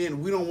 God ain't in it.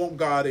 We don't want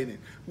God in it.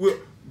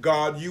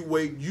 God, you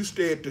wait, you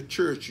stay at the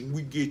church and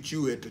we get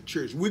you at the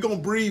church. We're going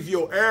to breathe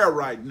your air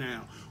right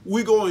now.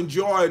 We're going to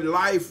enjoy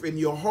life and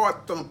your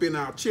heart thump in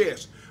our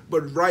chest.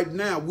 But right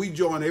now, we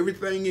join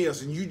everything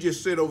else, and you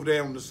just sit over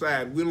there on the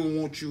side. We don't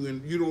want you,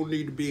 and you don't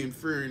need to be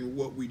interfering with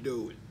what we're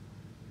doing.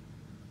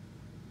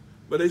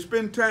 But they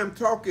spend time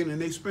talking,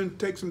 and they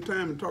take some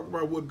time and talk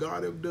about what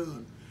God have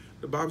done.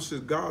 The Bible says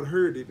God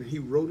heard it, and he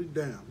wrote it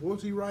down.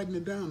 What's he writing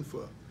it down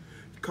for?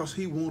 Because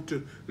he wants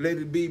to let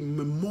it be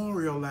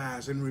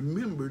memorialized and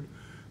remembered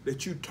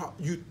that you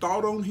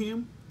thought on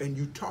him, and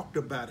you talked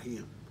about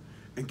him.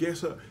 And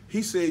guess what?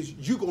 He says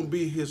you're going to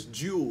be his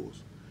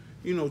jewels.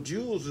 You know,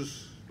 jewels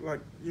is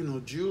like, you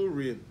know,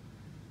 jewelry and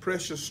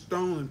precious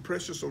stone and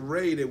precious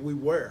array that we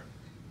wear.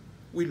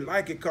 We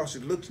like it because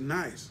it looks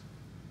nice.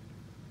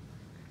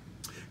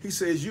 He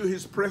says you're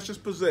his precious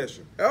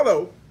possession.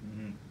 Hello.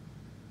 Mm-hmm.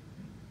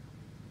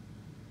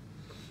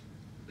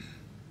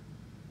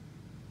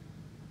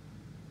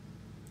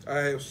 I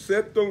have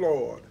set the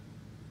Lord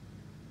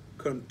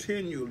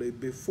continually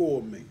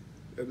before me.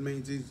 That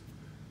means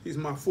he's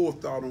my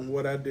forethought on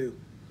what I do.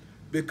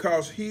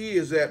 Because he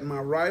is at my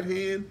right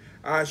hand,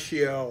 I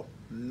shall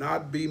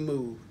not be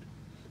moved.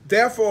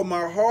 Therefore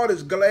my heart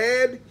is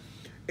glad,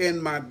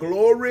 and my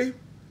glory,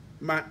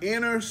 my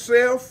inner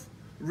self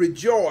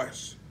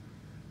rejoice.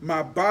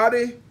 My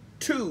body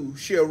too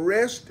shall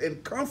rest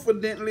and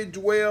confidently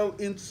dwell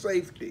in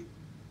safety.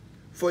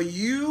 For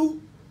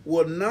you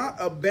will not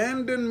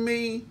abandon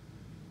me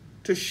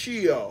to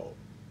Sheol.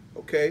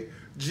 Okay?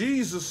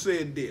 Jesus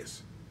said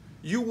this.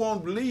 You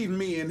won't leave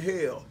me in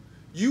hell.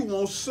 You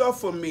won't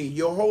suffer me,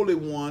 your Holy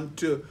One,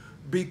 to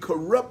be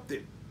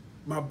corrupted.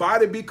 My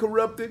body be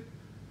corrupted,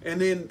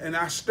 and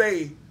I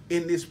stay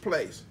in this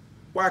place.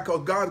 Why?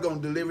 Because God's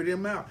going to deliver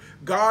them out.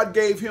 God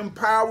gave him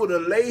power to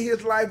lay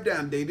his life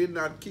down. They did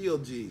not kill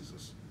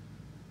Jesus.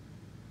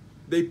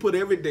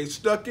 They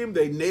stuck him,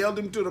 they nailed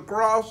him to the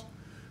cross,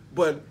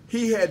 but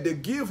he had to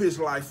give his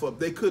life up.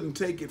 They couldn't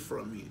take it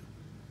from him.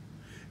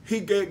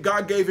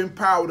 God gave him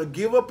power to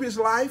give up his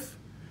life,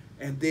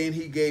 and then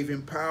he gave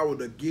him power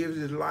to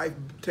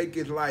take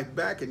his life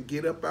back and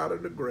get up out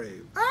of the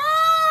grave.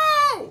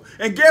 Oh!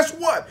 And guess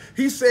what?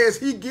 He says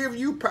he give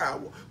you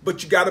power,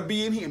 but you got to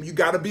be in him. You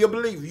got to be a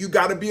believer. You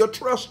got to be a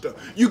truster.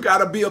 You got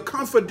to be a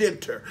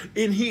confidenter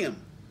in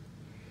him.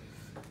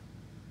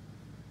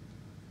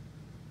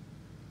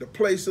 The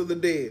place of the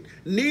dead.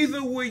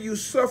 Neither will you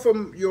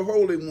suffer your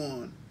Holy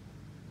One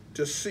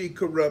to see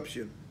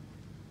corruption.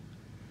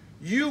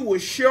 You will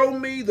show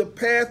me the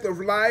path of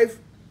life,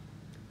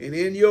 and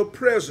in your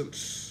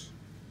presence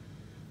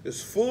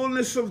is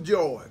fullness of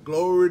joy.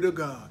 Glory to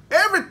God.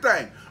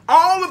 Everything,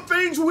 all the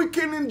things we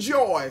can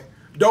enjoy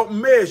don't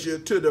measure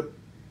to the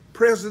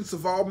presence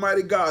of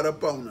Almighty God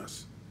upon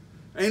us.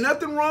 Ain't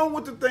nothing wrong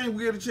with the things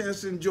we get a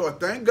chance to enjoy.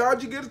 Thank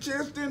God you get a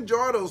chance to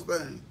enjoy those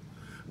things.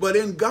 But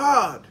in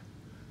God,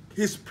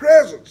 his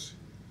presence,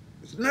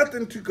 there's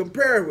nothing to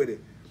compare with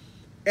it.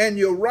 And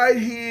your right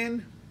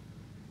hand,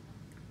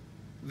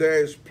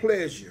 there is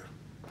pleasure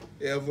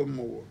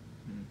evermore.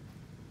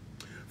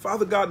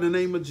 Father God, in the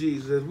name of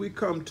Jesus, as we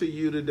come to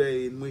you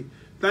today, and we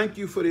thank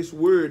you for this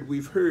word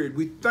we've heard.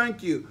 We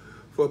thank you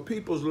for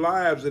people's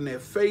lives and their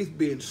faith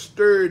being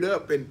stirred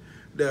up, and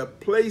the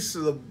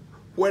places of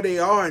where they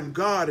are in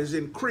God is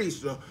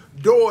increased. The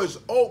doors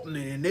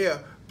opening, and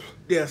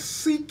they're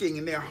seeking,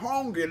 and they're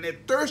hungry, and they're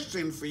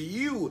thirsting for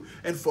you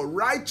and for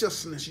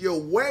righteousness,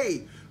 your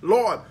way.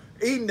 Lord,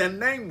 in the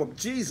name of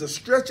Jesus,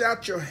 stretch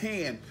out your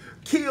hand.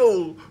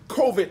 Kill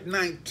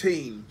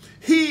COVID-19.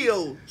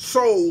 Heal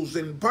souls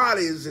and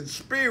bodies and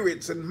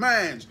spirits and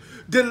minds.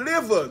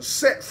 Deliver,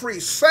 set free.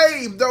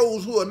 Save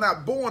those who are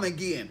not born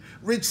again.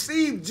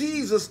 Receive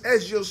Jesus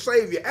as your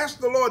Savior. Ask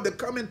the Lord to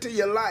come into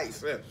your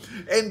life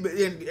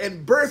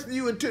and birth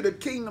you into the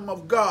kingdom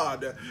of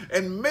God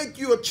and make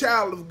you a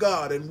child of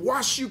God and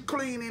wash you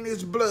clean in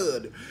his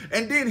blood.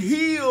 And then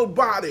heal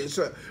bodies.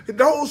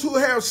 Those who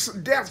have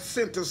death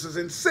sentences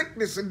and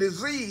sickness and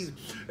disease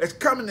that's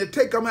coming to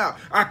take them out.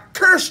 I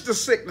curse the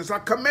sickness. I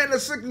command the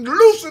sickness,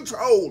 loose its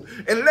hold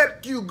and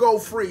let you go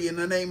free in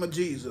the name of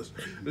Jesus.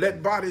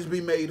 Let bodies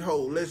be made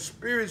whole. Let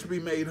spirits be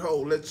made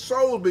whole. Let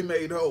souls be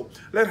made whole.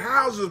 Let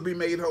houses be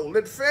made whole.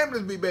 Let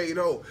families be made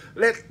whole.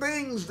 Let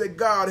things that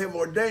God have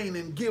ordained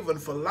and given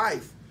for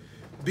life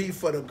be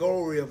for the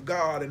glory of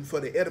God and for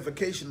the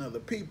edification of the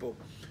people.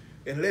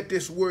 And let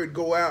this word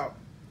go out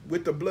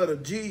with the blood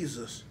of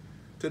Jesus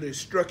to the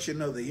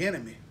destruction of the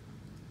enemy.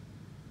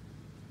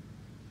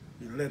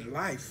 And let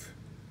life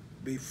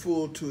be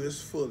full to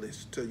its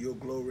fullest to your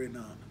glory and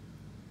honor.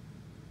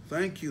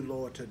 Thank you,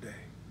 Lord, today.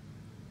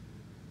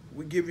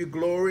 We give you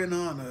glory and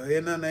honor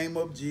in the name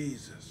of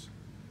Jesus.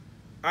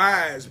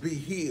 Eyes be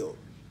healed.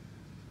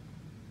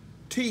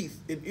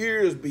 Teeth and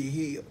ears be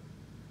healed.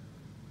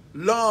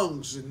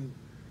 Lungs and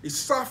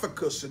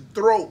esophagus and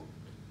throat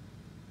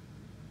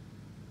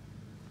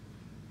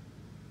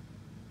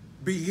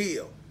be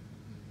healed.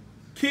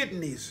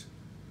 Kidneys,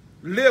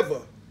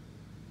 liver,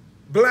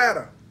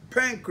 bladder,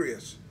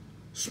 pancreas,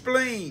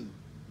 spleen,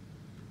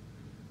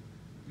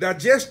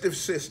 digestive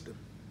system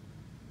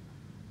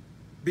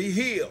be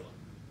healed.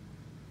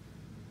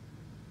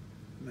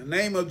 In the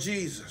name of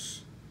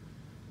Jesus,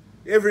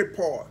 every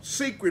part,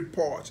 secret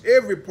parts,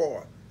 every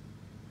part,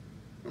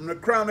 from the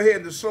crown of the head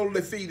to the sole of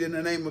the feet, in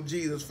the name of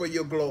Jesus, for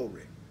your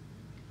glory.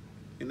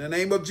 In the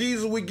name of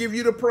Jesus, we give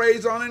you the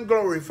praise, honor, and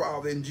glory,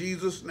 Father. In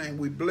Jesus' name,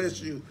 we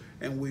bless you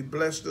and we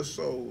bless the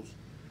souls.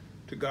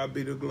 To God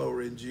be the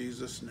glory in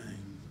Jesus'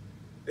 name.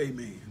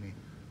 Amen. Amen.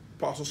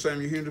 Apostle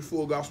Samuel, hearing the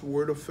full gospel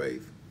word of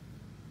faith.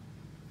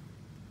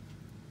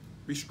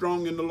 Be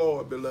strong in the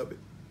Lord, beloved,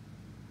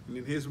 and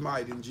in his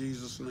might, in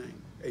Jesus'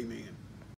 name. Amen.